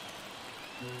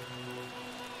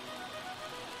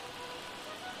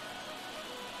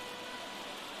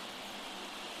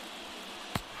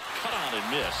 Cut on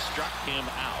and miss. Struck him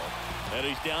out. And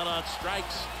he's down on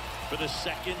strikes for the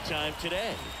 2nd time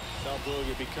today. Now, Boog,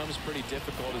 it becomes pretty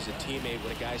difficult as a teammate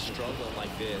when a guy's struggling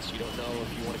like this. You don't know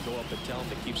if you want to go up and tell him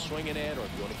to keep swinging it, or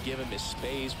if you want to give him his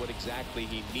space, what exactly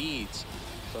he needs.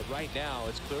 But right now,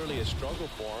 it's clearly a struggle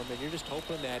for him, and you're just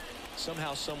hoping that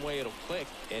somehow, some way it'll click,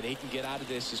 and he can get out of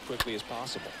this as quickly as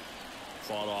possible.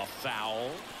 Fought off foul.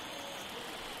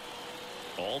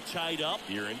 All tied up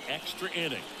here in extra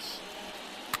innings.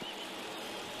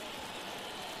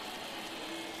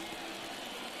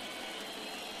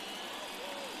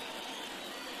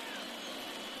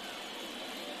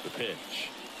 The pitch.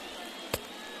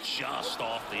 Just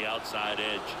off the outside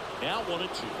edge. Now 1-2.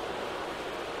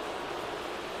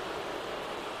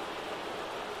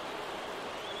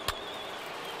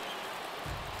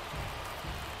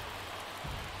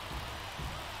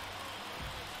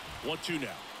 One, 2 now.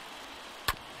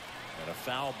 And a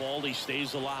foul ball. He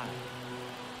stays alive.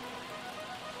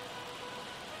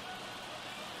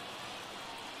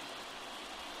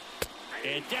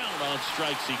 And down on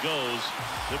strikes he goes.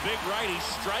 The big righty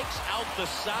strikes out the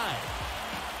side.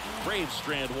 Braves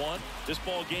strand 1. This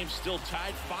ball game still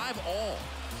tied 5-all.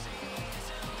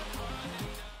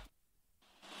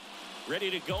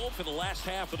 Ready to go for the last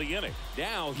half of the inning.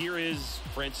 Now here is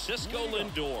Francisco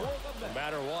Lindor. No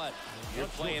matter what, you're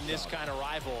playing this kind of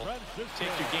rival.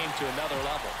 Take your game to another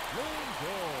level.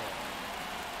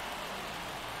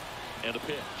 And a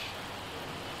pitch.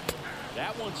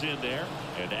 That one's in there,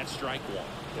 and that's strike 1.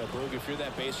 Yeah, Boog, if you're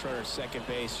that base runner at second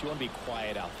base, you want to be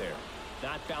quiet out there.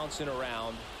 Not bouncing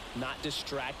around, not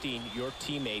distracting your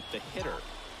teammate, the hitter.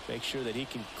 Make sure that he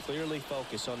can clearly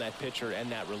focus on that pitcher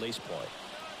and that release point.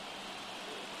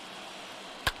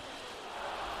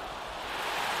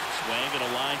 swing and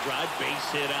a line drive,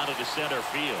 base hit out into center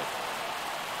field.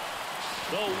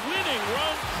 The winning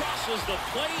run crosses the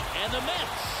plate, and the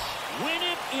Mets win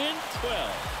it in 12.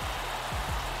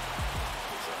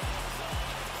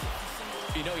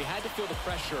 You know, he had to feel the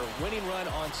pressure. Winning run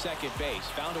on second base.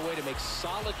 Found a way to make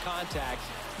solid contact,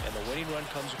 and the winning run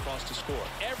comes across to score.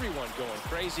 Everyone going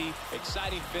crazy.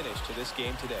 Exciting finish to this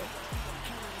game today.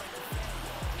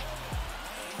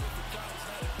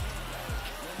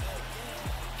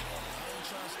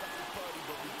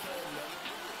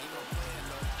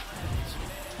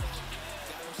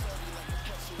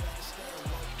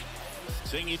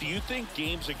 Singy, do you think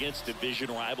games against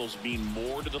division rivals mean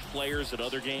more to the players at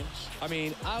other games? I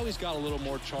mean, I always got a little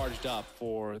more charged up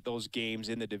for those games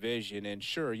in the division. And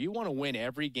sure, you want to win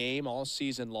every game all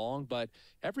season long, but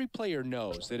every player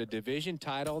knows that a division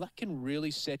title, that can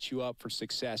really set you up for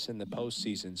success in the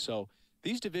postseason. So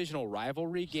these divisional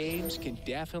rivalry games can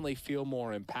definitely feel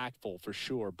more impactful for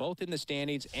sure, both in the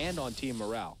standings and on team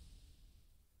morale.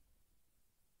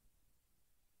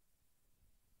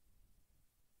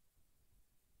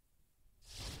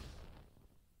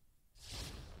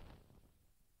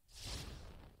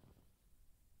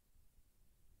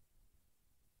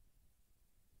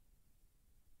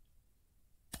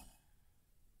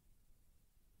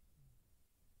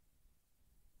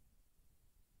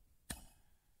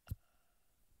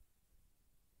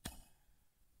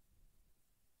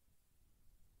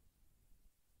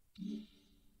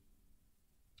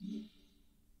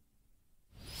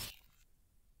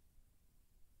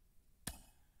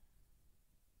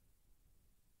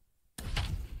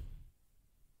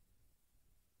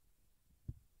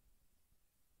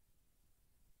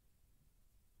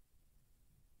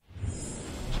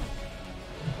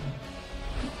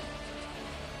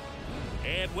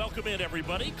 And welcome in,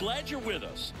 everybody. Glad you're with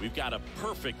us. We've got a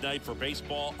perfect night for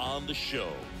baseball on the show.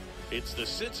 It's the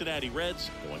Cincinnati Reds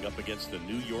going up against the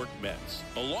New York Mets.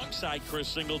 Alongside Chris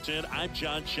Singleton, I'm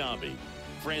John Shambi.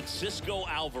 Francisco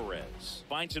Alvarez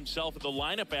finds himself in the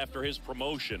lineup after his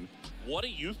promotion. What a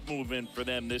youth movement for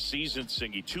them this season,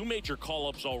 Singy. 2 major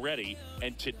call-ups already,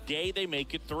 and today they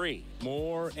make it 3.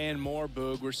 More and more,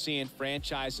 Boog. We're seeing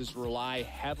franchises rely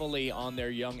heavily on their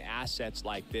young assets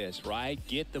like this, right?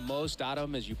 Get the most out of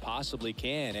them as you possibly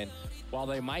can. And while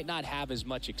they might not have as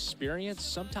much experience,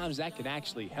 sometimes that can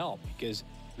actually help because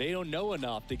they don't know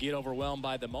enough to get overwhelmed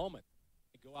by the moment.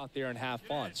 Go out there and have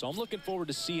fun. So I'm looking forward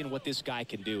to seeing what this guy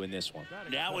can do in this one.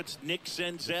 Now it's Nick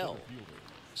Senzel.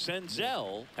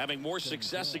 Senzel having more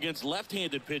success against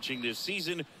left-handed pitching this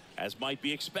season, as might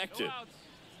be expected.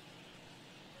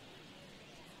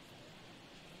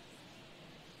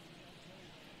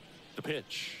 The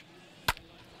pitch.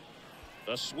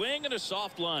 A swing and a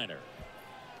soft liner.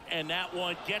 And that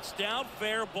one gets down,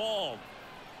 fair ball.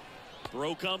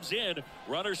 Throw comes in,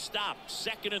 runner stopped,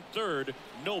 second and third,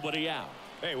 nobody out.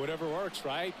 Hey, whatever works,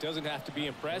 right? Doesn't have to be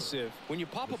impressive. When you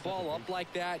pop a ball up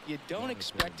like that, you don't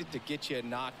expect it to get you a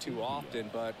knock too often.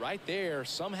 But right there,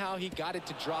 somehow he got it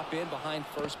to drop in behind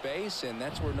first base, and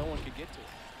that's where no one could get to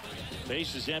it.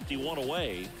 Base is empty, 1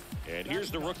 away. And here's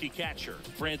the rookie catcher,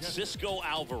 Francisco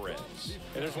Alvarez.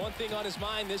 And there's one thing on his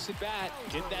mind this at bat,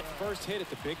 get that first hit at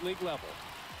the big league level.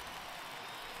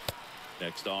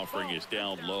 Next offering is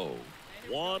down low.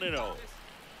 1-0.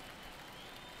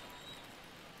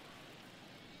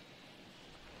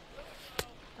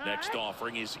 Next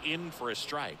offering is in for a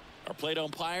strike. Our plate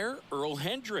umpire, Earl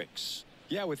Hendricks.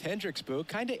 Yeah, with Hendricks, Boo,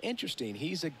 kind of interesting.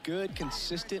 He's a good,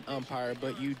 consistent umpire,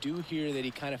 but you do hear that he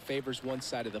kind of favors one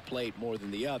side of the plate more than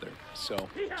the other. So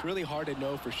it's really hard to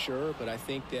know for sure, but I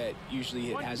think that usually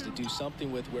it has to do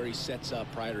something with where he sets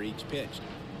up prior to each pitch.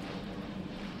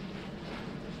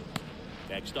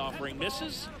 Next offering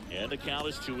misses, and the count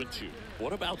is 2-2.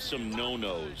 What about some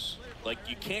no-nos? Like,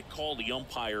 you can't call the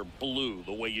umpire blue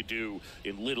the way you do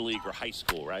in Little League or high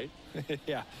school, right?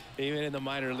 Yeah, even in the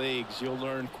minor leagues, you'll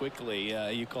learn quickly.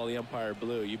 You call the umpire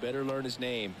blue. You better learn his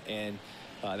name, and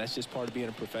that's just part of being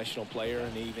a professional player.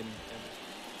 And even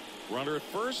runner at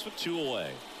first with 2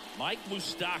 away. Mike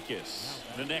Moustakas,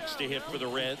 the next to hit for the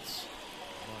Reds.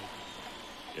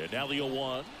 And now the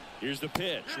 0-1. Here's the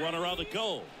pitch. Runner on the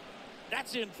go.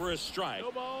 That's in for a strike.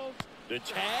 The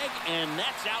tag, and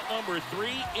that's out number 3,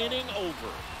 inning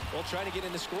over. Well, trying to get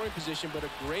into scoring position, but a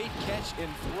great catch and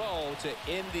throw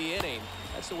to end the inning.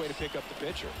 That's the way to pick up the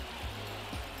pitcher.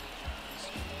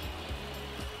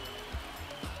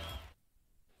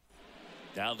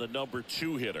 Now the number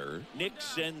 2 hitter, Nick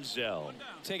Senzel.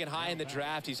 Taken high in the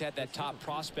draft, he's had that top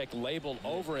prospect labeled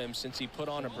over him since he put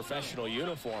on a professional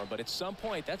uniform. But at some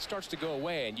point, that starts to go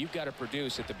away, and you've got to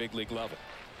produce at the big league level.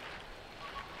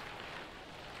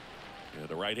 Yeah,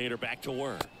 the right-hander back to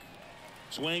work.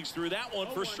 Swings through that one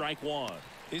for strike one.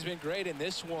 He's been great in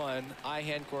this one.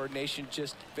 Eye-hand coordination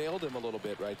just failed him a little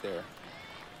bit right there.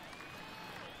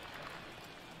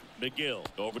 McGill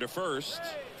over to first.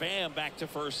 Pham back to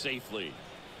first safely.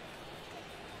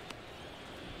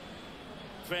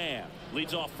 Pham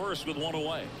leads off first with one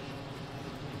away.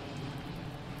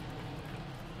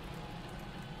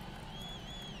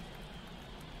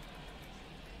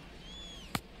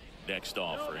 Next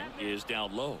offering is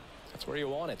down low. That's where you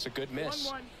want it. It's a good miss.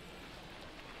 1-1.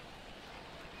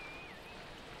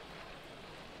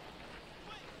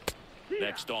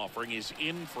 Next offering is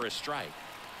in for a strike.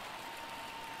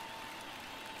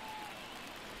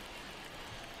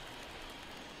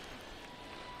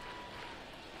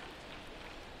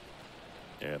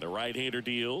 And the right-hander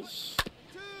deals.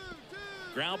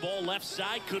 Ground ball left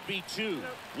side, could be two.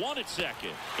 One at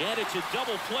second. And it's a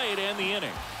double play to end the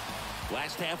inning.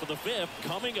 Last half of the fifth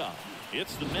coming up.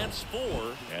 It's the Mets 4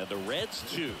 and the Reds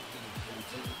 2.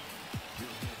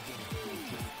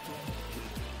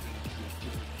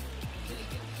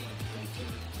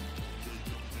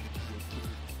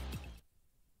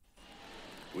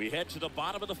 We head to the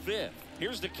bottom of the fifth.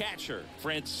 Here's the catcher,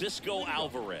 Francisco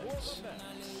Alvarez.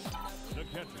 The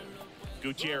catcher.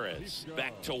 Gutierrez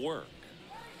back to work.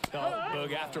 Oh,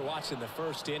 Boog, after watching the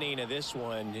first inning of this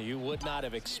one, you would not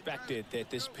have expected that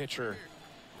this pitcher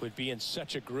would be in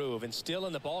such a groove and still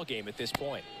in the ball game at this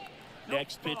point.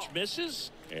 Next pitch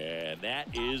misses, and that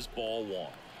is ball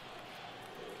one.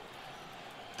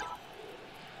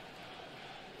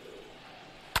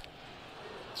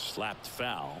 Slapped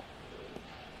foul.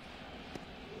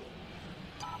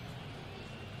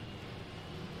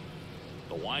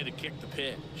 The wide to kick the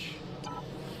pitch.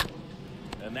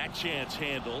 And that chance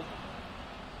handled.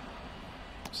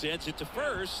 Sends it to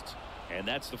first, and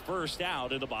that's the first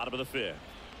out in the bottom of the fifth.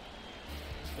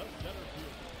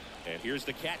 And here's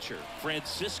the catcher,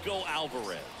 Francisco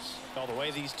Alvarez. Well, the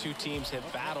way these two teams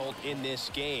have battled in this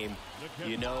game,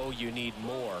 you know you need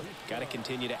more. Got to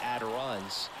continue to add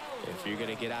runs if you're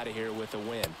going to get out of here with a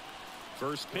win.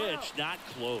 First pitch, not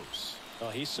close.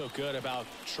 Well, he's so good about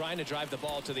trying to drive the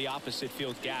ball to the opposite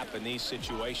field gap in these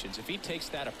situations. If he takes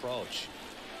that approach,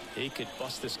 he could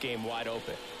bust this game wide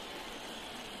open.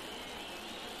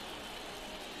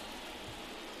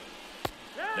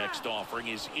 Next offering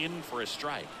is in for a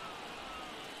strike.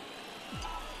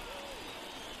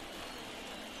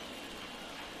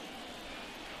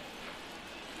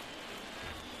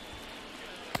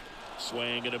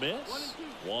 Swing and a miss.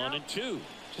 1-2.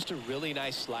 Just a really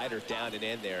nice slider down and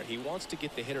in there. He wants to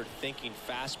get the hitter thinking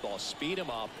fastball, speed him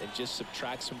up, and just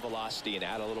subtract some velocity and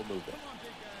add a little movement.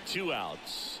 2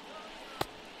 outs.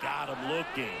 Got him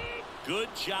looking. Good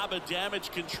job of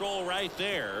damage control right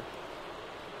there.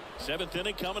 7th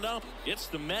inning coming up. It's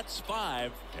the Mets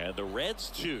 5 and the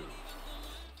Reds 2.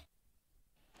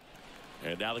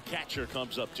 And now the catcher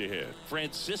comes up to hit,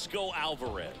 Francisco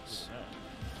Alvarez.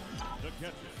 The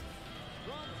catcher.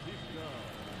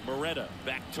 Moreta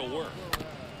back to work.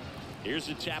 Here's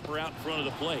a tapper out in front of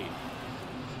the plate.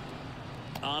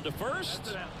 On to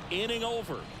first. Inning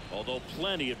over, although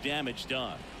plenty of damage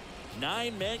done.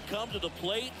 9 men come to the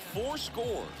plate, 4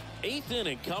 score. 8th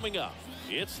inning coming up.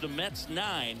 It's the Mets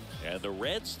 9 and the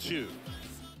Reds 2.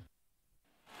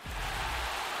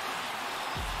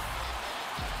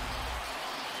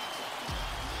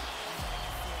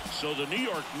 So the New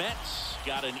York Mets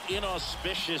got an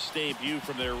inauspicious debut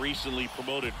from their recently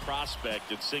promoted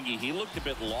prospect. And Singy, he looked a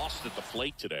bit lost at the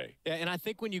plate today. Yeah, and I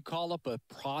think when you call up a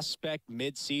prospect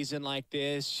midseason like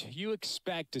this, you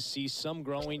expect to see some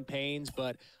growing pains,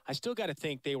 but I still got to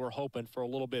think they were hoping for a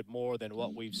little bit more than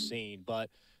what we've seen. But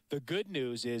the good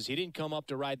news is he didn't come up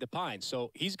to ride the pine,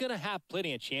 so he's going to have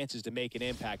plenty of chances to make an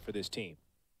impact for this team.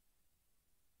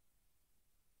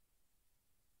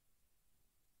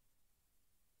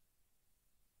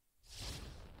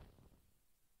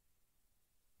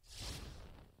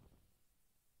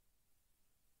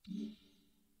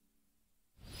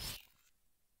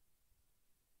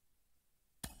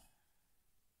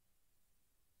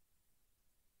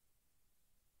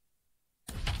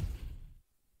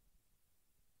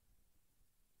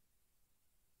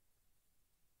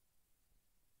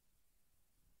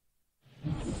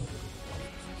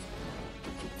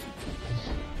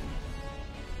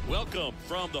 Welcome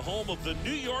from the home of the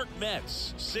New York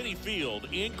Mets, Citi Field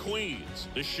in Queens.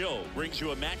 The show brings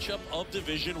you a matchup of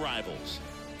division rivals.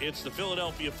 It's the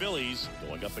Philadelphia Phillies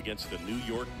going up against the New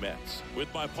York Mets.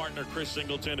 With my partner, Chris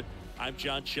Singleton, I'm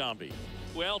John Sciambi.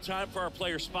 Well, time for our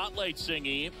player spotlight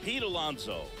singing. Pete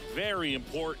Alonso, very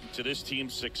important to this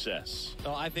team's success.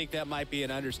 Well, I think that might be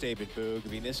an understatement, Boog. I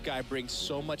mean, this guy brings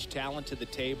so much talent to the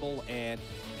table, and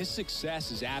his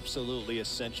success is absolutely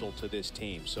essential to this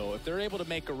team. So if they're able to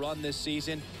make a run this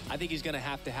season, I think he's going to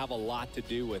have a lot to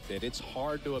do with it. It's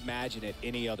hard to imagine it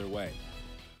any other way.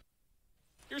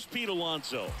 Here's Pete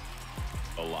Alonso.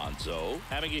 Alonso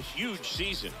having a huge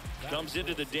season. Comes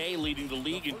into the day leading the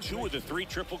league in 2 of the 3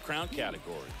 Triple Crown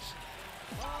categories.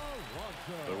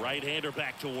 The right-hander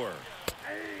back to work.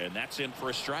 And that's in for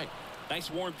a strike.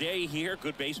 Nice warm day here.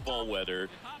 Good baseball weather.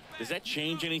 Does that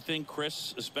change anything,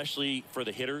 Chris, especially for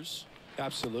the hitters?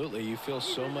 Absolutely. You feel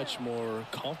so much more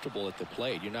comfortable at the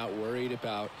plate. You're not worried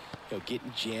about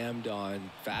getting jammed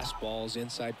on fastballs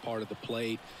inside part of the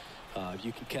plate.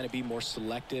 You can kind of be more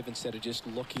selective instead of just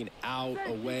looking out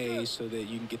away so that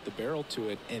you can get the barrel to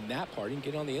it. And that part, you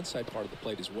can get on the inside part of the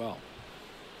plate as well.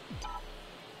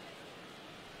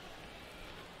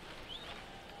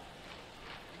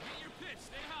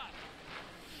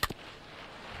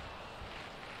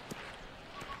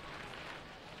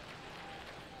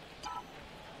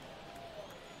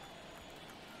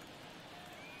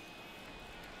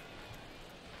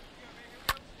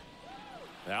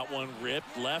 That one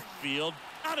ripped left field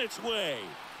on its way.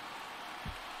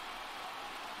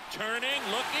 Turning,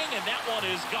 looking, and that one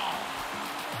is gone.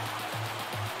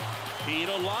 Pete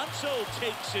Alonso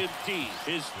takes him deep.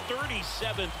 His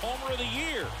 37th homer of the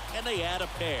year, and they add a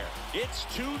pair. It's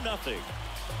 2-0.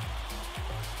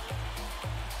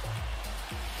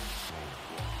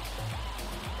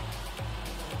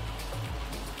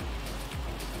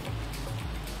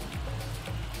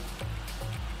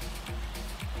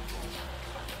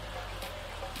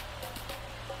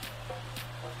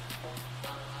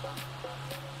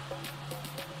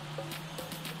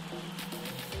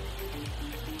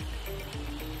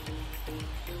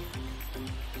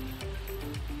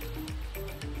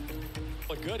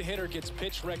 A good hitter gets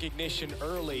pitch recognition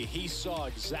early. He saw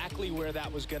exactly where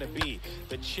that was going to be.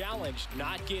 The challenge,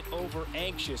 not get over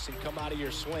anxious and come out of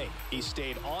your swing. He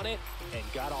stayed on it and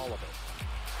got all of it.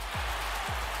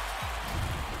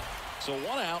 So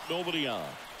 1 out, nobody on.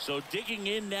 So digging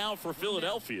in now for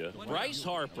Philadelphia, Bryce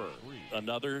Harper.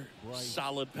 Another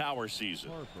solid power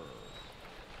season.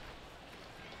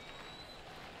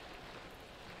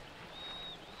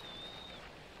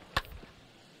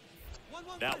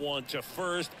 That one to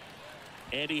first,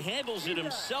 and he handles it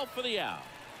himself for the out.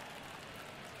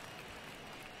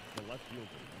 The left fielder,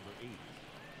 number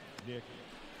 8, Nick.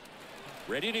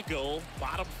 Ready to go,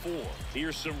 bottom 4.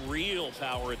 Here's some real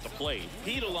power at the plate.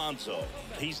 Pete Alonso,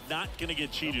 he's not going to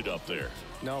get cheated up there.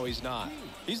 No, he's not.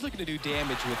 He's looking to do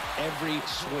damage with every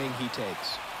swing he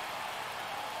takes.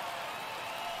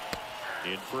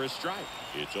 In for a strike.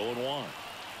 It's 0-1.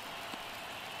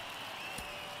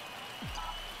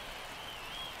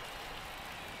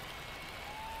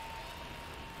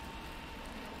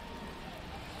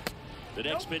 The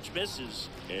next pitch misses,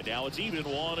 and now it's even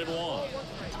 1-1.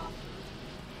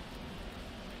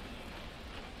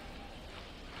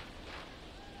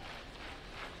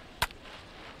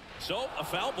 So a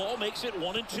foul ball makes it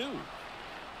 1-2.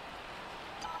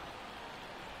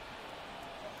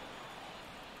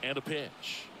 And a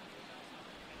pitch.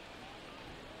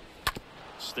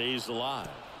 Stays alive.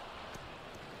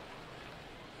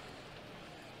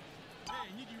 Hey, I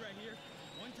need you right here.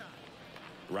 One time.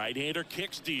 Right-hander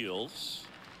kicks, deals.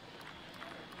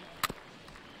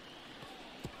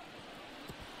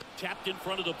 Tapped in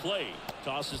front of the plate.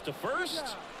 Tosses to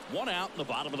first. 1 out in the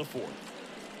bottom of the 4th.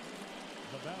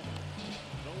 The batter,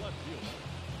 the left fielder,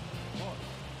 Mark.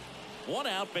 1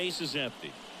 out, base is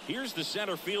empty. Here's the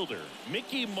center fielder,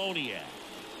 Mickey Moniak.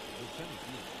 The center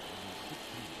fielder,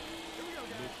 number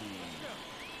 16,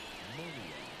 Mickey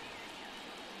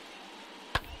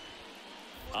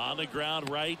Moniak. On the ground,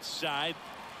 right side.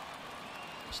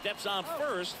 Steps on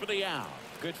first for the out.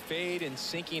 Good fade and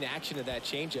sinking action of that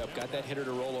changeup got that hitter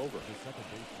to roll over. The second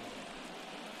baseman.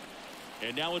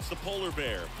 And now it's the polar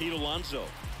bear, Pete Alonso.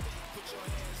 The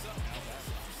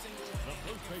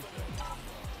first baseman,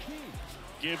 King.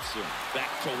 Gibson back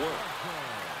to work.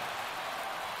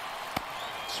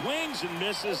 Swings and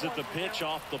misses at the pitch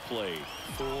off the plate.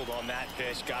 Fooled on that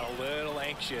pitch, got a little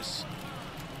anxious.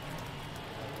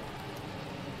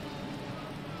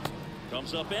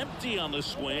 Comes up empty on the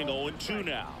swing, 0-2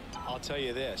 now. I'll tell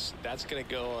you this, that's going to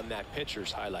go on that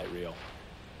pitcher's highlight reel.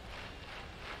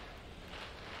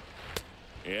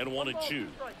 And 1-2. Hey,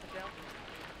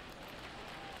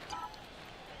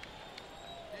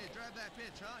 drive that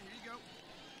pitch, huh? Here you go.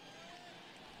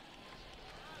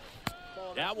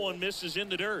 That one misses in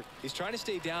the dirt. He's trying to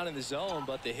stay down in the zone,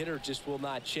 but the hitter just will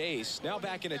not chase. Now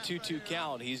back in a 2-2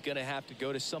 count, he's going to have to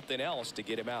go to something else to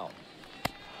get him out.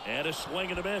 And a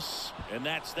swing and a miss, and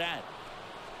that's that.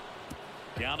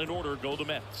 Down in order go the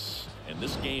Mets, and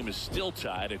this game is still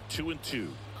tied at 2-2.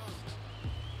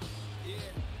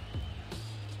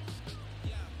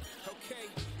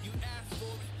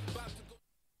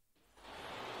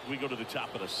 We go to the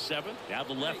top of the 7th. Now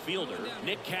the left fielder,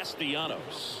 Nick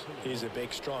Castellanos. He's a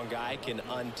big, strong guy, can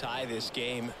untie this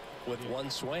game with one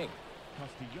swing.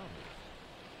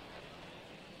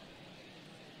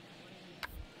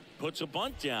 Puts a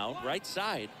bunt down, right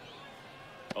side.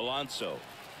 Alonso.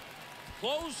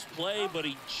 Close play, but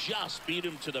he just beat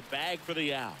him to the bag for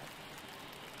the out.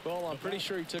 Well, I'm pretty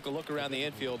sure he took a look around the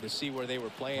infield to see where they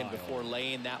were playing before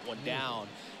laying that one down.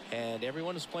 And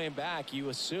everyone is playing back. You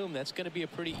assume that's going to be a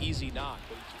pretty easy knock.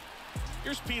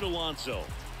 Here's Pete Alonso.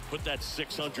 Put that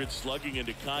 600 slugging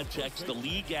into context. The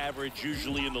league average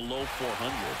usually in the low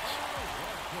 400s.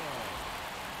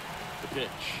 The pitch.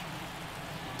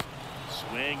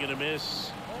 Swing and a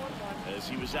miss as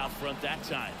he was out front that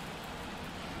time.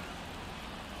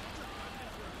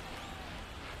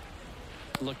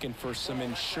 Looking for some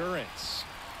insurance,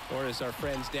 or as our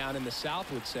friends down in the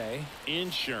South would say,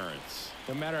 insurance.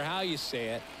 No matter how you say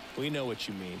it, we know what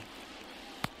you mean.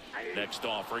 Next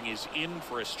offering is in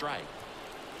for a strike.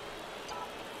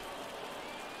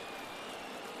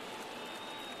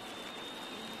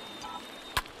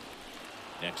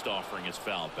 Next offering is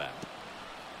fouled back.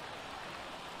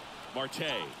 Marte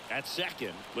at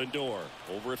second. Lindor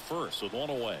over at first with one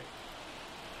away.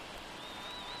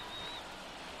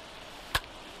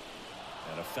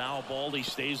 And a foul ball. He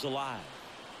stays alive.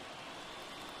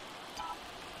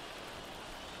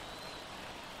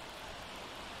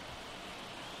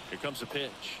 Here comes a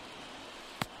pitch.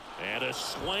 And a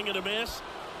swing and a miss.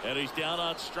 And he's down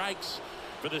on strikes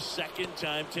for the second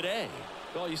time today.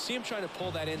 Well, you see him trying to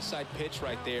pull that inside pitch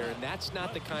right there, and that's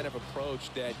not the kind of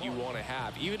approach that you want to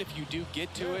have. Even if you do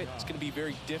get to it, it's going to be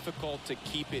very difficult to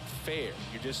keep it fair.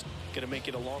 You're just going to make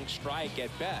it a long strike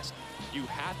at best. You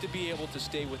have to be able to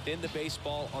stay within the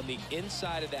baseball on the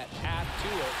inside of that path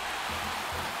to it.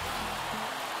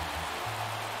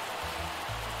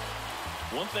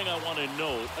 One thing I want to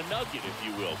note, a nugget, if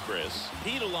you will, Chris.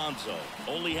 Pete Alonso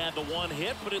only had the one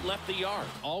hit, but it left the yard.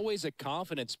 Always a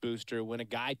confidence booster when a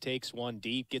guy takes one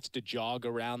deep, gets to jog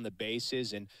around the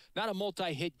bases, and not a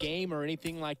multi-hit game or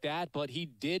anything like that, but he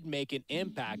did make an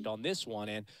impact on this one,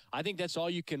 and I think that's all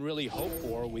you can really hope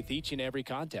for with each and every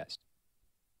contest.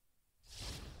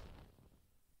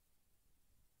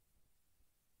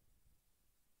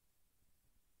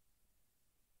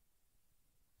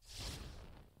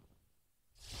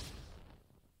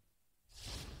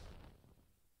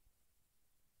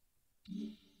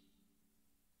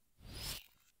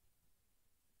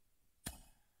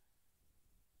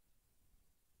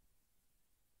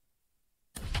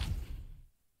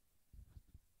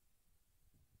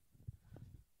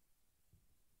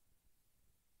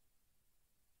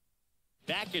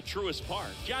 Back at Truist Park,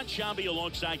 John Shambi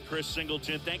alongside Chris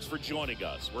Singleton. Thanks for joining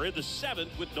us. We're in the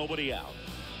 7th with nobody out.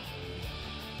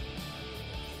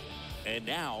 And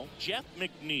now, Jeff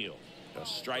McNeil. A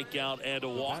strikeout and a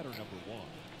walk. Batter number 1,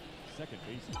 second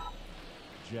baseman,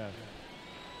 Jeff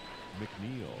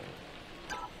McNeil.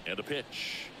 And a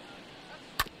pitch.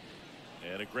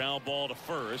 And a ground ball to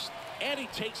first. And he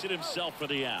takes it himself for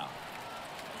the out.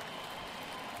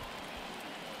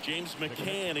 James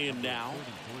McCann in now.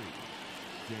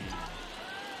 James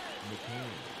McCann.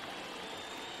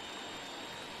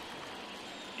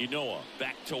 Ynoa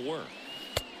back to work.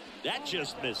 That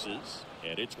just misses,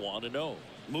 and it's 1-0.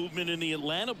 Movement in the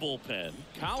Atlanta bullpen.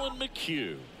 Colin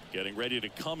McHugh getting ready to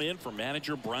come in for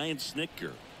manager Brian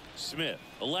Snitker. Smith,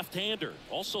 a left-hander,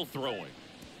 also throwing.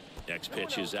 Next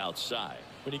pitch is outside.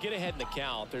 When you get ahead in the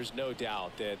count, there's no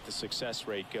doubt that the success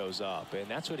rate goes up, and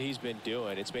that's what he's been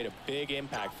doing. It's made a big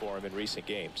impact for him in recent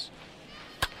games.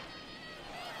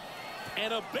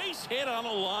 And a base hit on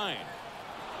a line.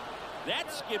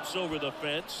 That skips over the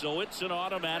fence, so it's an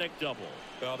automatic double.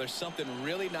 Well, there's something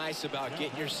really nice about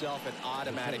getting yourself an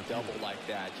automatic double like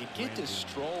that. You get to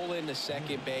stroll into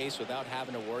second base without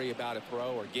having to worry about a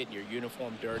throw or getting your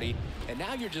uniform dirty. And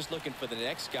now you're just looking for the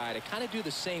next guy to kind of do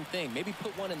the same thing. Maybe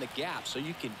put one in the gap so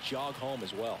you can jog home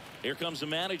as well. Here comes the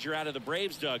manager out of the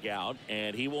Braves dugout,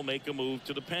 and he will make a move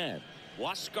to the pen.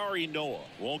 Huascar Ynoa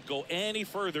won't go any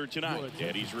further tonight,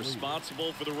 and he's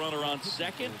responsible for the runner on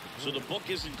second, so the book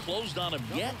isn't closed on him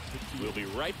yet. We'll be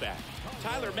right back.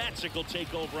 Tyler Matzik will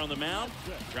take over on the mound,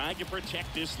 trying to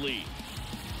protect this lead.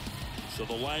 So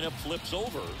the lineup flips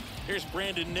over. Here's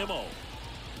Brandon Nimmo.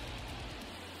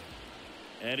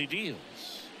 And he deals.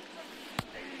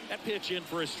 That pitch in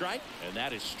for a strike, and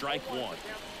that is strike one.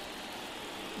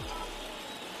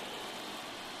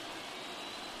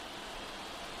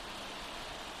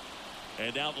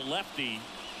 And now the lefty.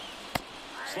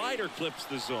 Slider clips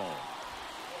the zone.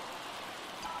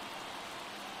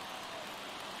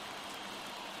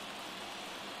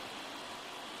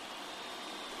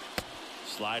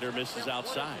 Slider misses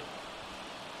outside.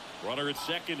 Runner at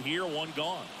second here, one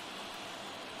gone.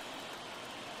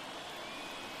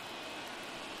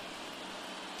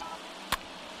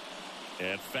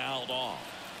 And fouled off.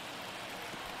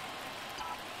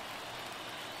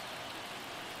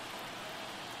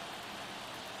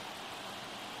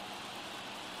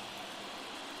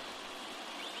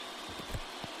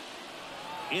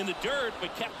 In the dirt,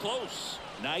 but kept close.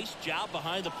 Nice job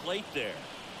behind the plate there.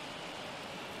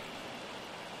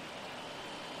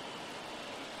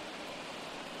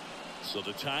 So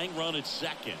the tying run at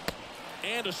second.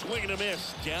 And a swing and a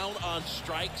miss. Down on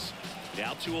strikes.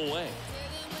 Now 2 away.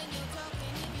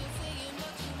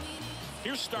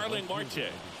 Here's Starling Marte.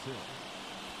 Starling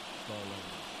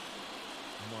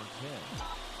Marte.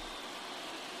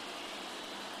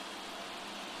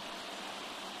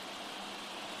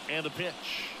 And the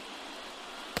pitch.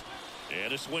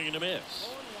 And a swing and a miss.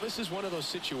 This is one of those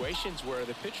situations where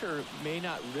the pitcher may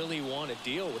not really want to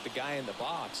deal with the guy in the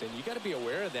box, and you got to be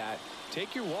aware of that.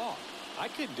 Take your walk. I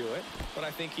couldn't do it, but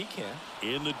I think he can.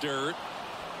 In the dirt.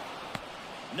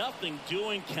 Nothing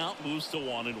doing. Count moves to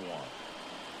 1-1.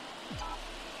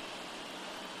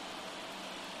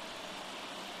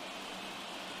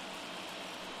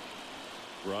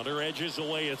 Runner edges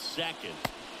away at second.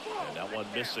 And that one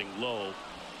missing low.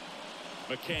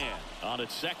 McCann on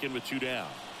at second with 2 down.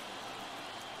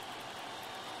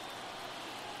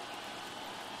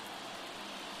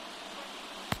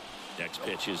 Next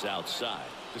pitch is outside.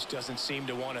 Just doesn't seem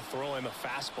to want to throw him a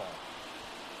fastball.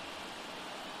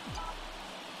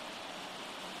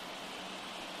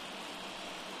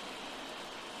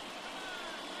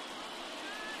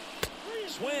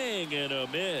 Swing and a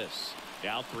miss.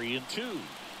 Now 3-2.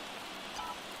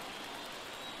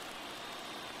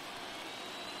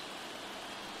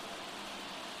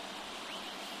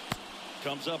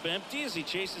 Comes up empty as he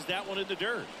chases that one in the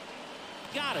dirt.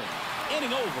 Got him.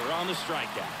 Inning over on the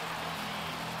strikeout.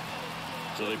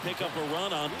 So they pick up a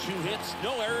run on 2 hits,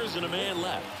 no errors, and a man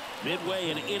left.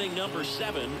 Midway in inning number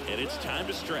 7, and it's time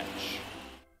to stretch.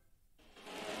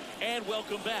 And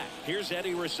welcome back. Here's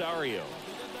Eddie Rosario.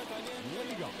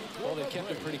 Well, they kept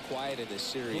him pretty quiet in this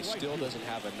series. Still doesn't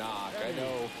have a knock. I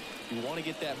know you want to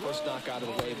get that first knock out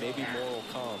of the way. Maybe more will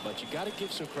come, but you got to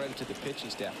give some credit to the pitching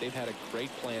staff. They've had a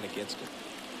great plan against him.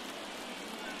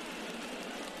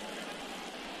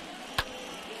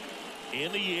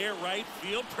 In the air, right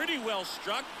field. Pretty well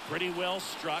struck. Pretty well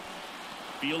struck.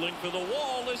 Feeling for the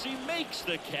wall as he makes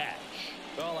the catch.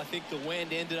 Well, I think the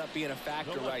wind ended up being a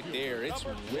factor right there. It's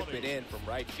whipping in from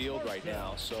right field right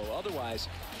now. So otherwise,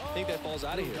 I think that falls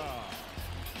out of here.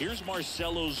 Here's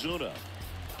Marcell Ozuna.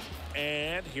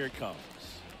 And here it comes.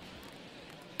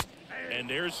 And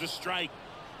there's the strike.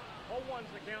 0-1's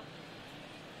the count.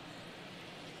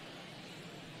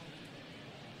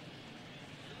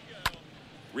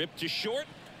 Ripped to short.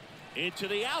 Into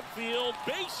the outfield.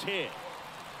 Base hit.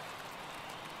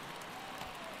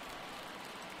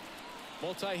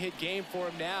 Multi-hit game for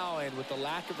him now, and with the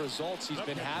lack of results he's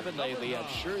been having lately, I'm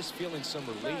sure he's feeling some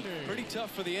relief. Pretty tough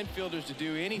for the infielders to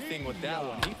do anything with that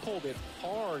one. He pulled it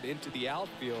hard into the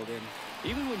outfield, and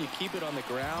even when you keep it on the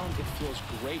ground, it feels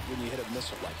great when you hit a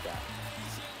missile like that.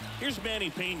 Here's Manny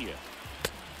Pena.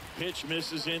 Pitch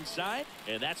misses inside,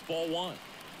 and that's ball 1.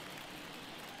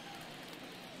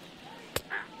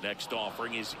 Next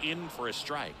offering is in for a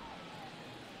strike.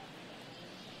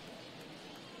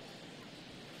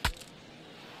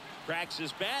 Cracks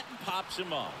his bat and pops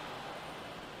him up.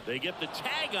 They get the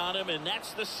tag on him, and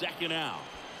that's the second out.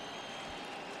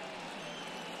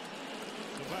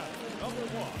 Number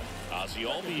 1. Ozzie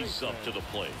Albies up to the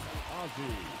plate. Ozzie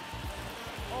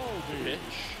Albies. Pitch.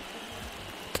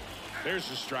 There's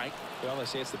the strike. Well, they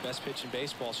say it's the best pitch in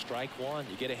baseball. Strike one.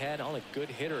 You get ahead on a good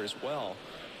hitter as well.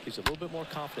 Gives a little bit more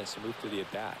confidence to move through the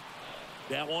at-bat.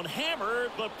 That one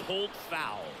hammered, but pulled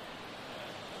foul.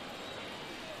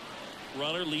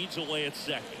 Runner leads away at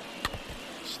second.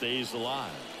 Stays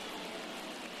alive.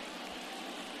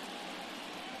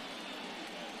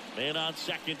 Man on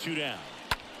second, 2 down.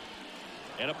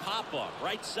 And a pop-up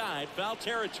right side, foul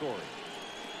territory.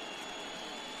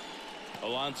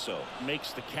 Alonso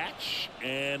makes the catch,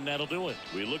 and that'll do it.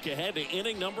 We look ahead to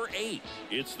inning number 8.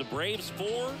 It's the Braves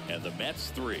 4 and the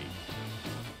Mets 3.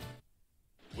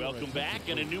 Welcome back,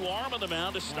 and a new arm on the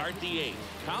mound to start the 8th.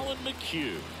 Colin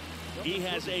McHugh. He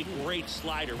has a great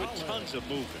slider with tons of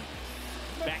movement.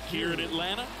 Back here in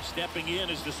Atlanta, stepping in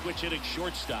is the switch hitting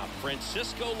shortstop,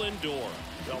 Francisco Lindor.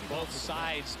 Well, both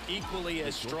sides equally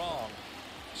as strong.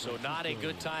 So not a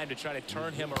good time to try to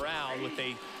turn him around with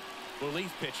a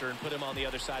relief pitcher and put him on the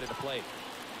other side of the plate.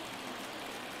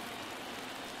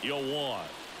 0-1.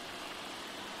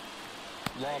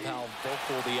 Love how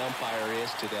vocal the umpire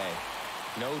is today.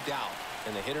 No doubt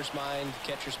in the hitter's mind,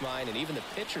 catcher's mind, and even the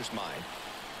pitcher's mind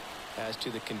as to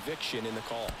the conviction in the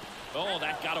call. Oh,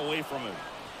 that got away from him.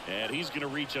 And he's going to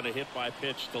reach on a hit by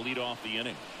pitch to lead off the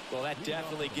inning. Well, that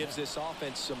definitely gives this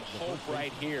offense some hope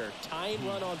right here. Tying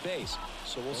run on base.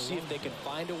 So we'll see if they can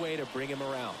find a way to bring him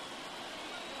around.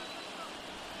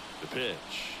 The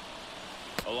pitch.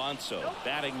 Alonso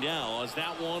batting now as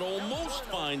that one almost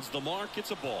finds the mark.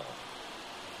 It's a ball.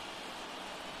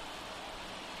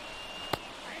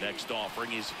 Next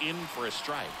offering is in for a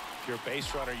strike. If you're a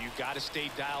base runner, you've got to stay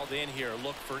dialed in here.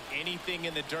 Look for anything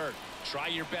in the dirt. Try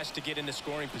your best to get into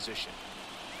scoring position.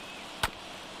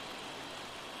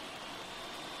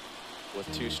 With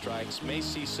 2 strikes, may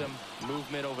see some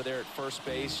movement over there at first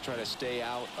base. Try to stay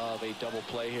out of a double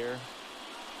play here.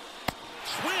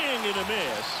 Swing and a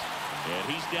miss.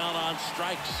 And he's down on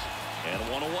strikes. And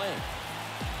 1 away.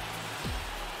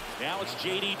 Now it's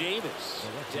J.D. Davis.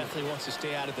 Definitely wants to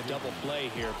stay out of the double play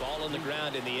here. Ball on the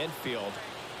ground in the infield.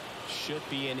 Should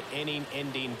be an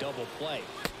inning-ending double play.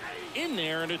 In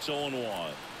there, and it's 0-1.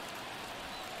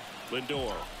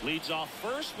 Lindor leads off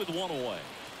first with 1 away.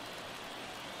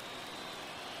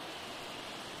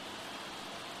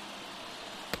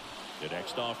 The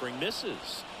next offering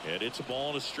misses, and it's a ball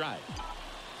and a strike.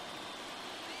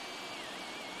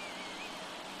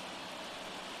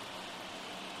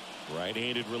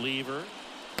 Right-handed reliever,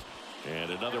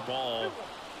 and another ball.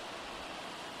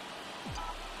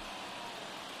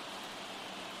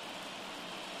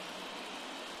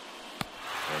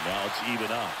 And now it's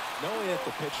even up. Knowing that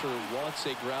the pitcher wants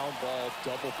a ground ball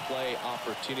double play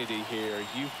opportunity here,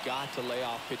 you've got to lay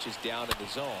off pitches down in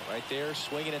the zone. Right there,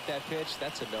 swinging at that pitch,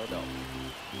 that's a no-no.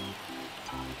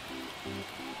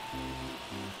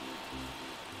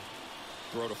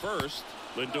 Throw to first.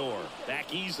 Lindor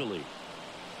back easily.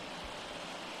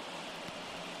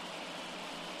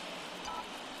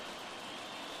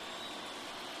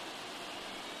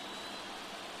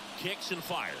 Kicks and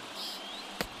fires.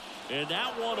 And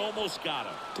that one almost got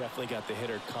him. Definitely got the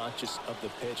hitter conscious of the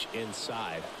pitch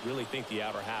inside. Really think the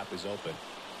outer half is open.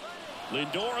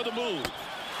 Lindor on the move.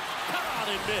 Caught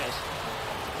and missed.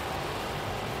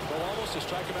 Well, almost a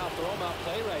strike him out, throw him out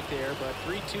play right there, but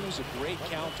 3-2 is a great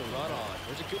count to run on.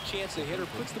 There's a good chance the hitter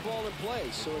puts the ball in play,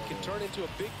 so it can turn into a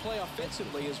big play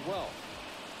offensively as well.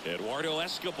 Eduardo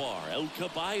Escobar, El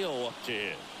Caballo up to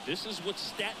him. This is what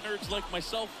stat nerds like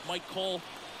myself might call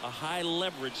a high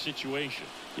leverage situation.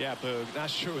 Yeah, Boog,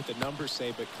 not sure what the numbers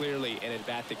say, but clearly an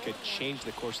at-bat that could change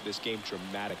the course of this game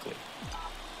dramatically.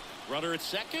 Runner at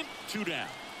second, 2 down.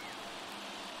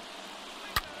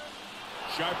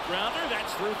 Sharp grounder,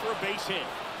 that's through for a base hit.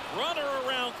 Runner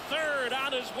around third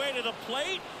on his way to the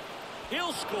plate.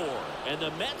 He'll score, and the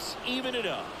Mets even it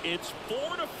up. It's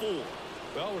 4-4.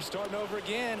 Well, we're starting over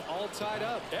again, all tied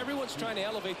up. Everyone's trying to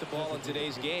elevate the ball in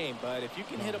today's game, but if you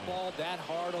can hit a ball that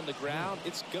hard on the ground,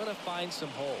 it's going to find some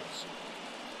holes.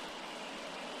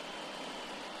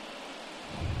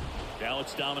 Now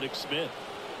it's Dominic Smith.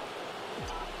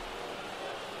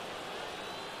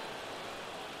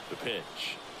 The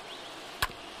pitch.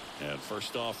 And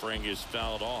first offering is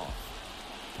fouled off.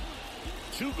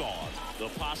 2 gone. The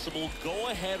possible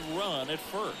go-ahead run at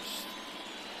first.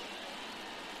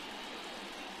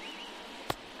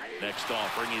 Next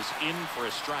offering is in for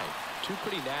a strike. 2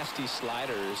 pretty nasty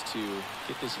sliders to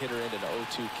get this hitter into an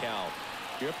 0-2 count.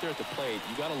 If you're up there at the plate,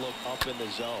 you got to look up in the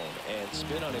zone and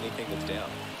spin on anything that's down.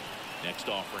 Next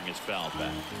offering is fouled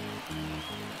back.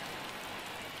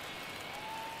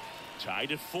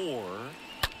 Tied at 4.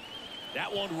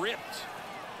 That one ripped.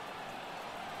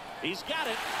 He's got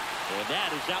it. And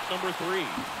that is out number 3.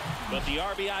 But the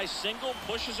RBI single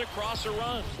pushes across a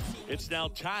run. It's now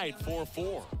tied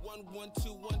 4-4.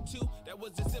 1-1-2-1-2. That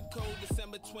was the zip code.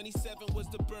 December 27 was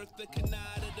the birth of Canada,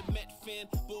 the Met fan,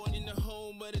 born in the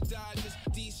home of the Dodgers.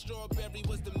 D. Strawberry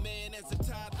was the man as a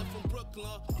toddler from Brooklyn.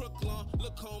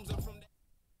 Look, Holmes, I'm from.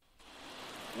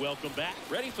 Welcome back.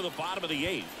 Ready for the bottom of the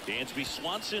 8th. Dansby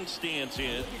Swanson stands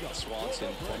in.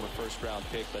 Swanson, former first-round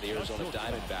pick by the Arizona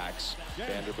Diamondbacks.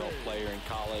 Vanderbilt player in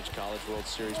college World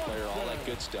Series player, all that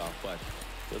good stuff, but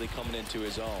really coming into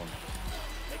his own.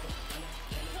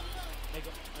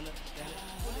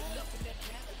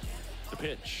 The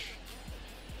pitch.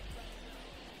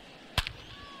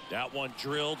 That one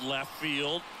drilled left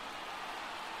field.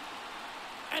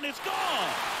 And it's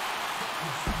gone.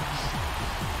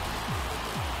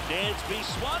 Dansby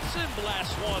Swanson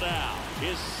blasts one out.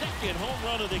 His second home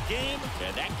run of the game,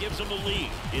 and that gives him a lead.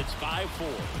 It's 5-4.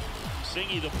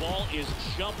 Singy, the ball is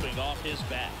jumping off his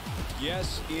bat.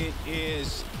 Yes, it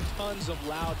is. Tons of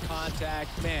loud contact.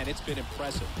 Man, it's been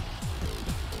impressive.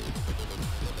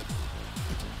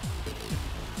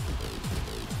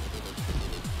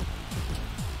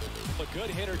 A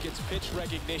good hitter gets pitch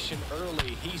recognition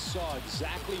early. He saw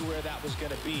exactly where that was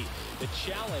going to be. The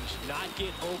challenge, not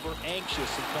get over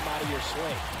anxious and come out of your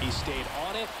swing. He stayed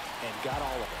on it and got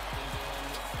all of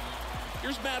it.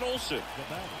 Here's Matt Olson. The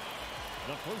batter,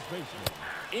 the first baseman.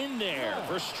 In there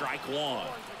for strike one.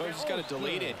 But you just got to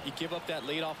delete it. You give up that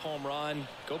leadoff home run.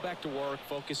 Go back to work.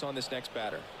 Focus on this next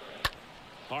batter.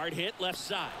 Hard hit left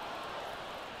side.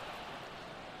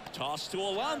 Toss to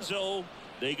Alonso.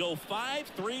 They go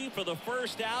 5-3 for the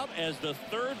first out as the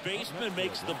third baseman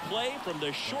makes the play from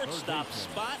the shortstop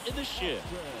spot in the shift.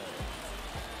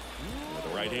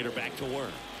 The right-hander back to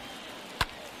work.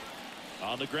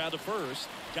 On the ground to first.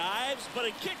 Dives, but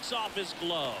it kicks off his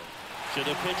glove. To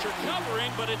the pitcher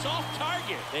covering, but it's off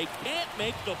target. They can't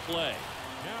make the play.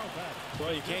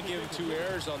 Well, you can't give him 2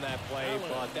 errors on that play,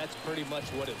 but that's pretty much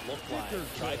what it looked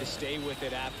like. Tried to stay with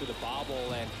it after the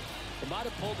bobble, and he might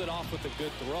have pulled it off with a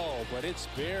good throw, but it's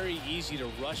very easy to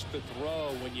rush the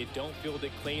throw when you don't field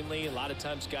it cleanly. A lot of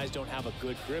times guys don't have a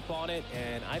good grip on it,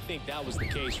 and I think that was the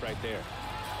case right there.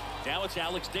 Now it's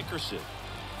Alex Dickerson.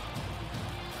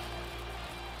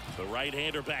 The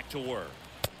right-hander back to work.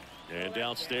 And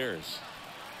downstairs.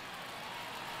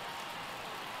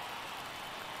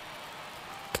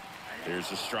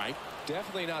 There's a strike.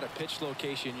 Definitely not a pitch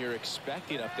location you're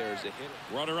expecting up there as a hitter.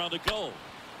 Runner on the go.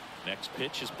 Next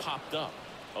pitch is popped up.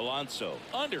 Alonso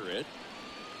under it.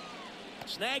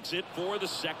 Snags it for the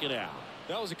second out.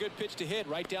 That was a good pitch to hit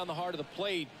right down the heart of the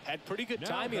plate. Had pretty good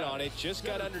timing on it. Just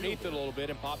got underneath it a little bit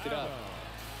and popped it up.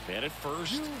 Man at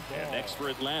first. And next for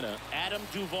Atlanta, Adam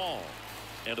Duvall.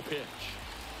 And the pitch.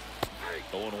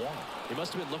 0-1. He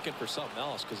must have been looking for something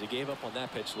else because he gave up on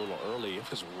that pitch a little early. It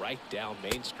was right down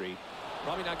Main Street.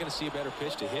 Probably not going to see a better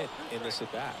pitch to hit in this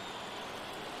at bat.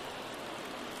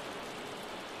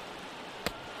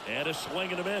 And a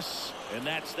swing and a miss. And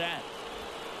that's that.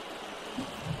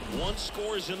 1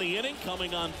 scores in the inning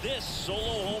coming on this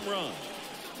solo home run.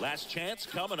 Last chance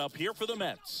coming up here for the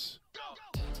Mets.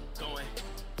 Going,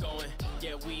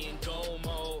 yeah, we in goal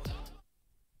mode.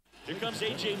 Here comes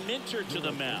A.J. Minter to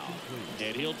the mound.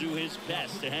 And he'll do his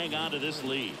best to hang on to this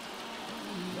lead.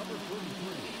 Number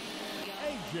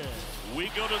 33, A.J. We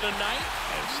go to the ninth.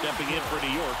 And stepping in for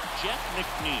New York, Jeff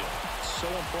McNeil. So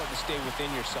important to stay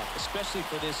within yourself, especially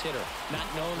for this hitter. Not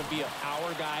known to be a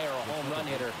power guy or a home run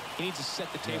hitter. He needs to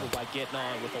set the table by getting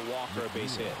on with a walk or a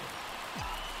base hit.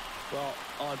 Well,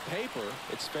 on paper,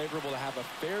 it's favorable to have a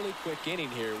fairly quick inning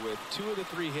here with 2 of the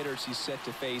 3 hitters he's set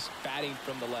to face batting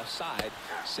from the left side,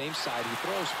 same side he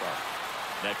throws from.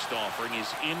 Next offering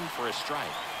is in for a strike.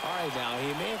 All right, now,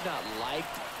 he may have not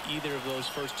liked either of those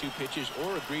first 2 pitches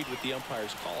or agreed with the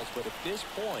umpire's calls, but at this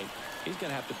point, he's going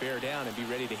to have to bear down and be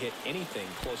ready to hit anything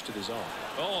close to the zone.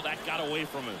 Oh, that got away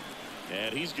from him.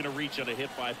 And he's going to reach on a hit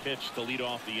by pitch to lead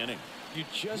off the inning. You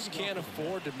just can't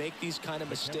afford to make these kind of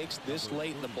mistakes this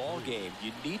late in the ball game.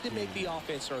 You need to make the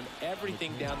offense earn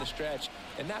everything down the stretch,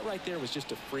 and that right there was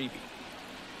just a freebie.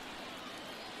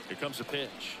 Here comes a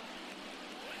pitch.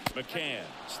 McCann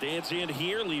stands in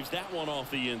here, leaves that one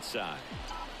off the inside.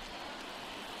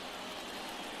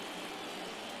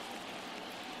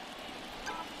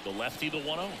 The lefty, the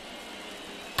 1-0.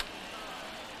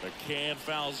 McCann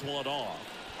fouls one off.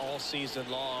 All season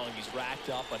long, he's racked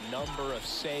up a number of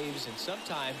saves, and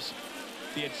sometimes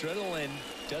the adrenaline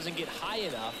doesn't get high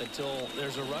enough until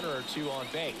there's a runner or 2 on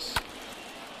base.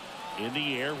 In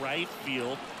the air, right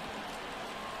field.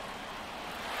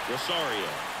 Rosario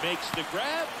makes the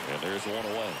grab, and there's one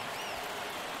away.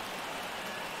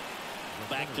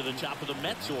 Back to the top of the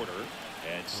Mets order,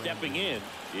 and stepping in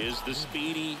is the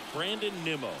speedy Brandon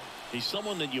Nimmo. He's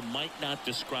someone that you might not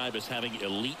describe as having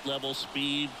elite level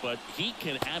speed, but he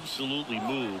can absolutely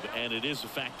move, and it is a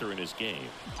factor in his game.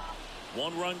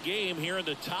 1-run game here in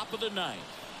the top of the 9th.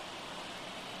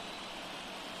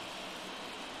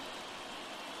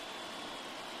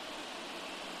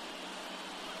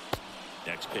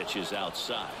 Next pitch is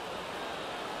outside.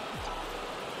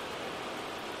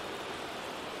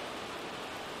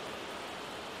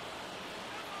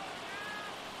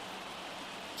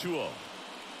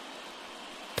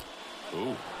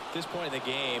 Ooh. At this point in the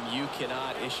game, you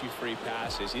cannot issue free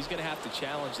passes. He's going to have to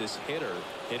challenge this hitter.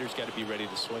 Hitter's got to be ready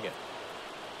to swing it.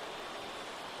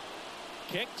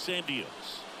 kicks and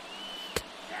deals.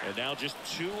 And now just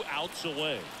 2 outs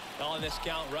away. On this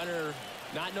count, runner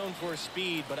not known for his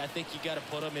speed, but I think you got to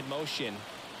put him in motion.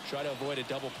 Try to avoid a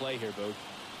double play here, Boog.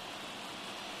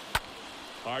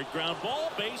 Hard ground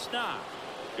ball, base knock.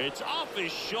 It's off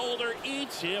his shoulder,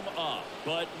 eats him up,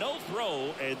 but no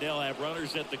throw, and they'll have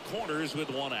runners at the corners with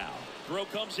 1 out. Throw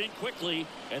comes in quickly,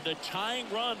 and the tying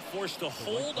run forced to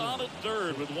hold on at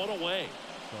third with 1 away.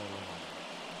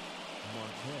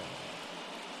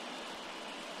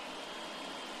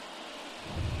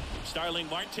 Starling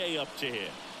Marte up to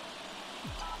hit.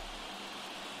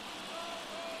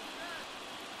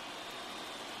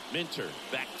 Minter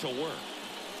back to work.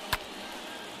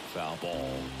 Foul ball.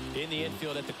 In the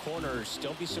infield at the corners,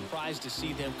 don't be surprised to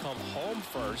see them come home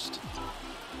first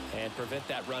and prevent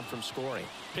that run from scoring.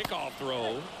 Pickoff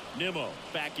throw. Nimmo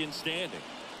back in standing.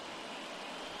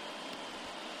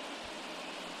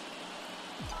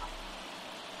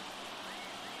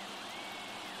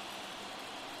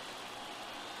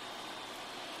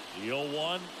 The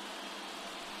 0-1.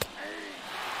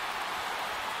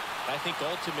 I think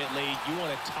ultimately you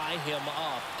want to tie him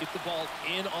up, get the ball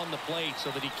in on the plate so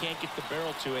that he can't get the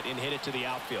barrel to it and hit it to the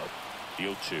outfield. The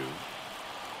 0-2.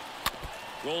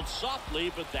 Rolled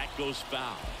softly, but that goes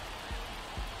foul.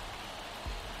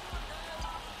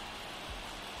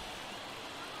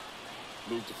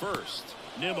 Move to first.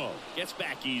 Nimmo gets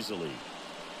back easily.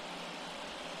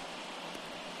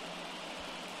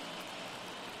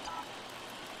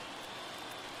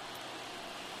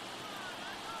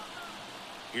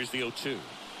 Here's the 0-2.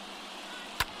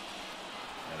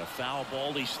 And a foul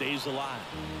ball. He stays alive.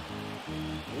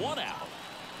 1 out.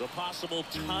 The possible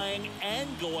tying and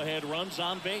go-ahead runs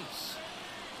on base.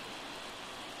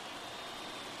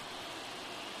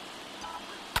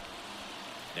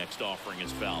 Next offering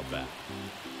is fouled back.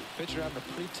 Pitcher having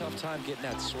a pretty tough time getting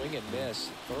that swing and miss.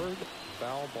 3rd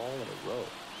foul ball in a row.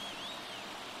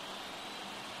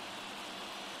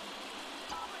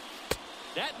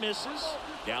 That misses.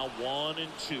 Now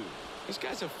 1-2. This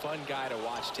guy's a fun guy to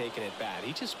watch taking it bat.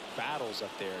 He just battles up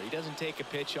there. He doesn't take a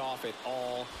pitch off at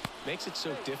all. Makes it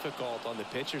so difficult on the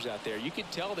pitchers out there. You can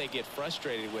tell they get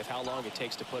frustrated with how long it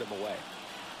takes to put him away.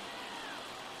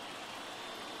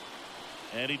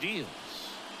 And he deals.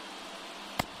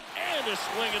 And a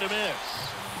swing and a miss.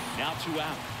 Now 2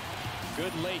 out.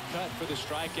 Good late cut for the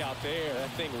strikeout there. That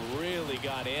thing really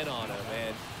got in on him.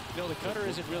 And you know, the cutter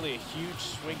isn't really a huge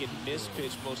swing and miss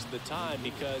pitch most of the time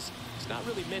because it's not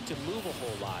really meant to move a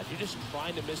whole lot. You're just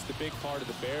trying to miss the big part of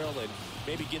the barrel and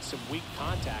maybe get some weak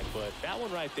contact. But that one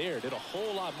right there did a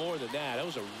whole lot more than that. That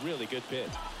was a really good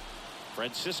pitch.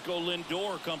 Francisco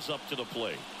Lindor comes up to the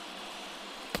plate.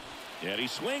 And he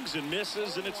swings and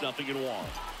misses, and it's 0-1.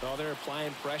 Well, they're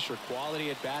applying pressure. Quality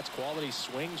at bats, quality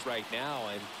swings right now.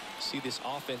 And see this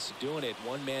offense doing it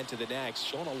one man to the next,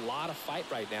 showing a lot of fight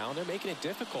right now, and they're making it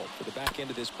difficult for the back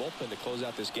end of this bullpen to close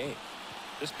out this game.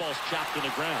 This ball's chopped in the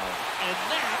ground, and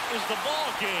that is the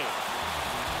ball game.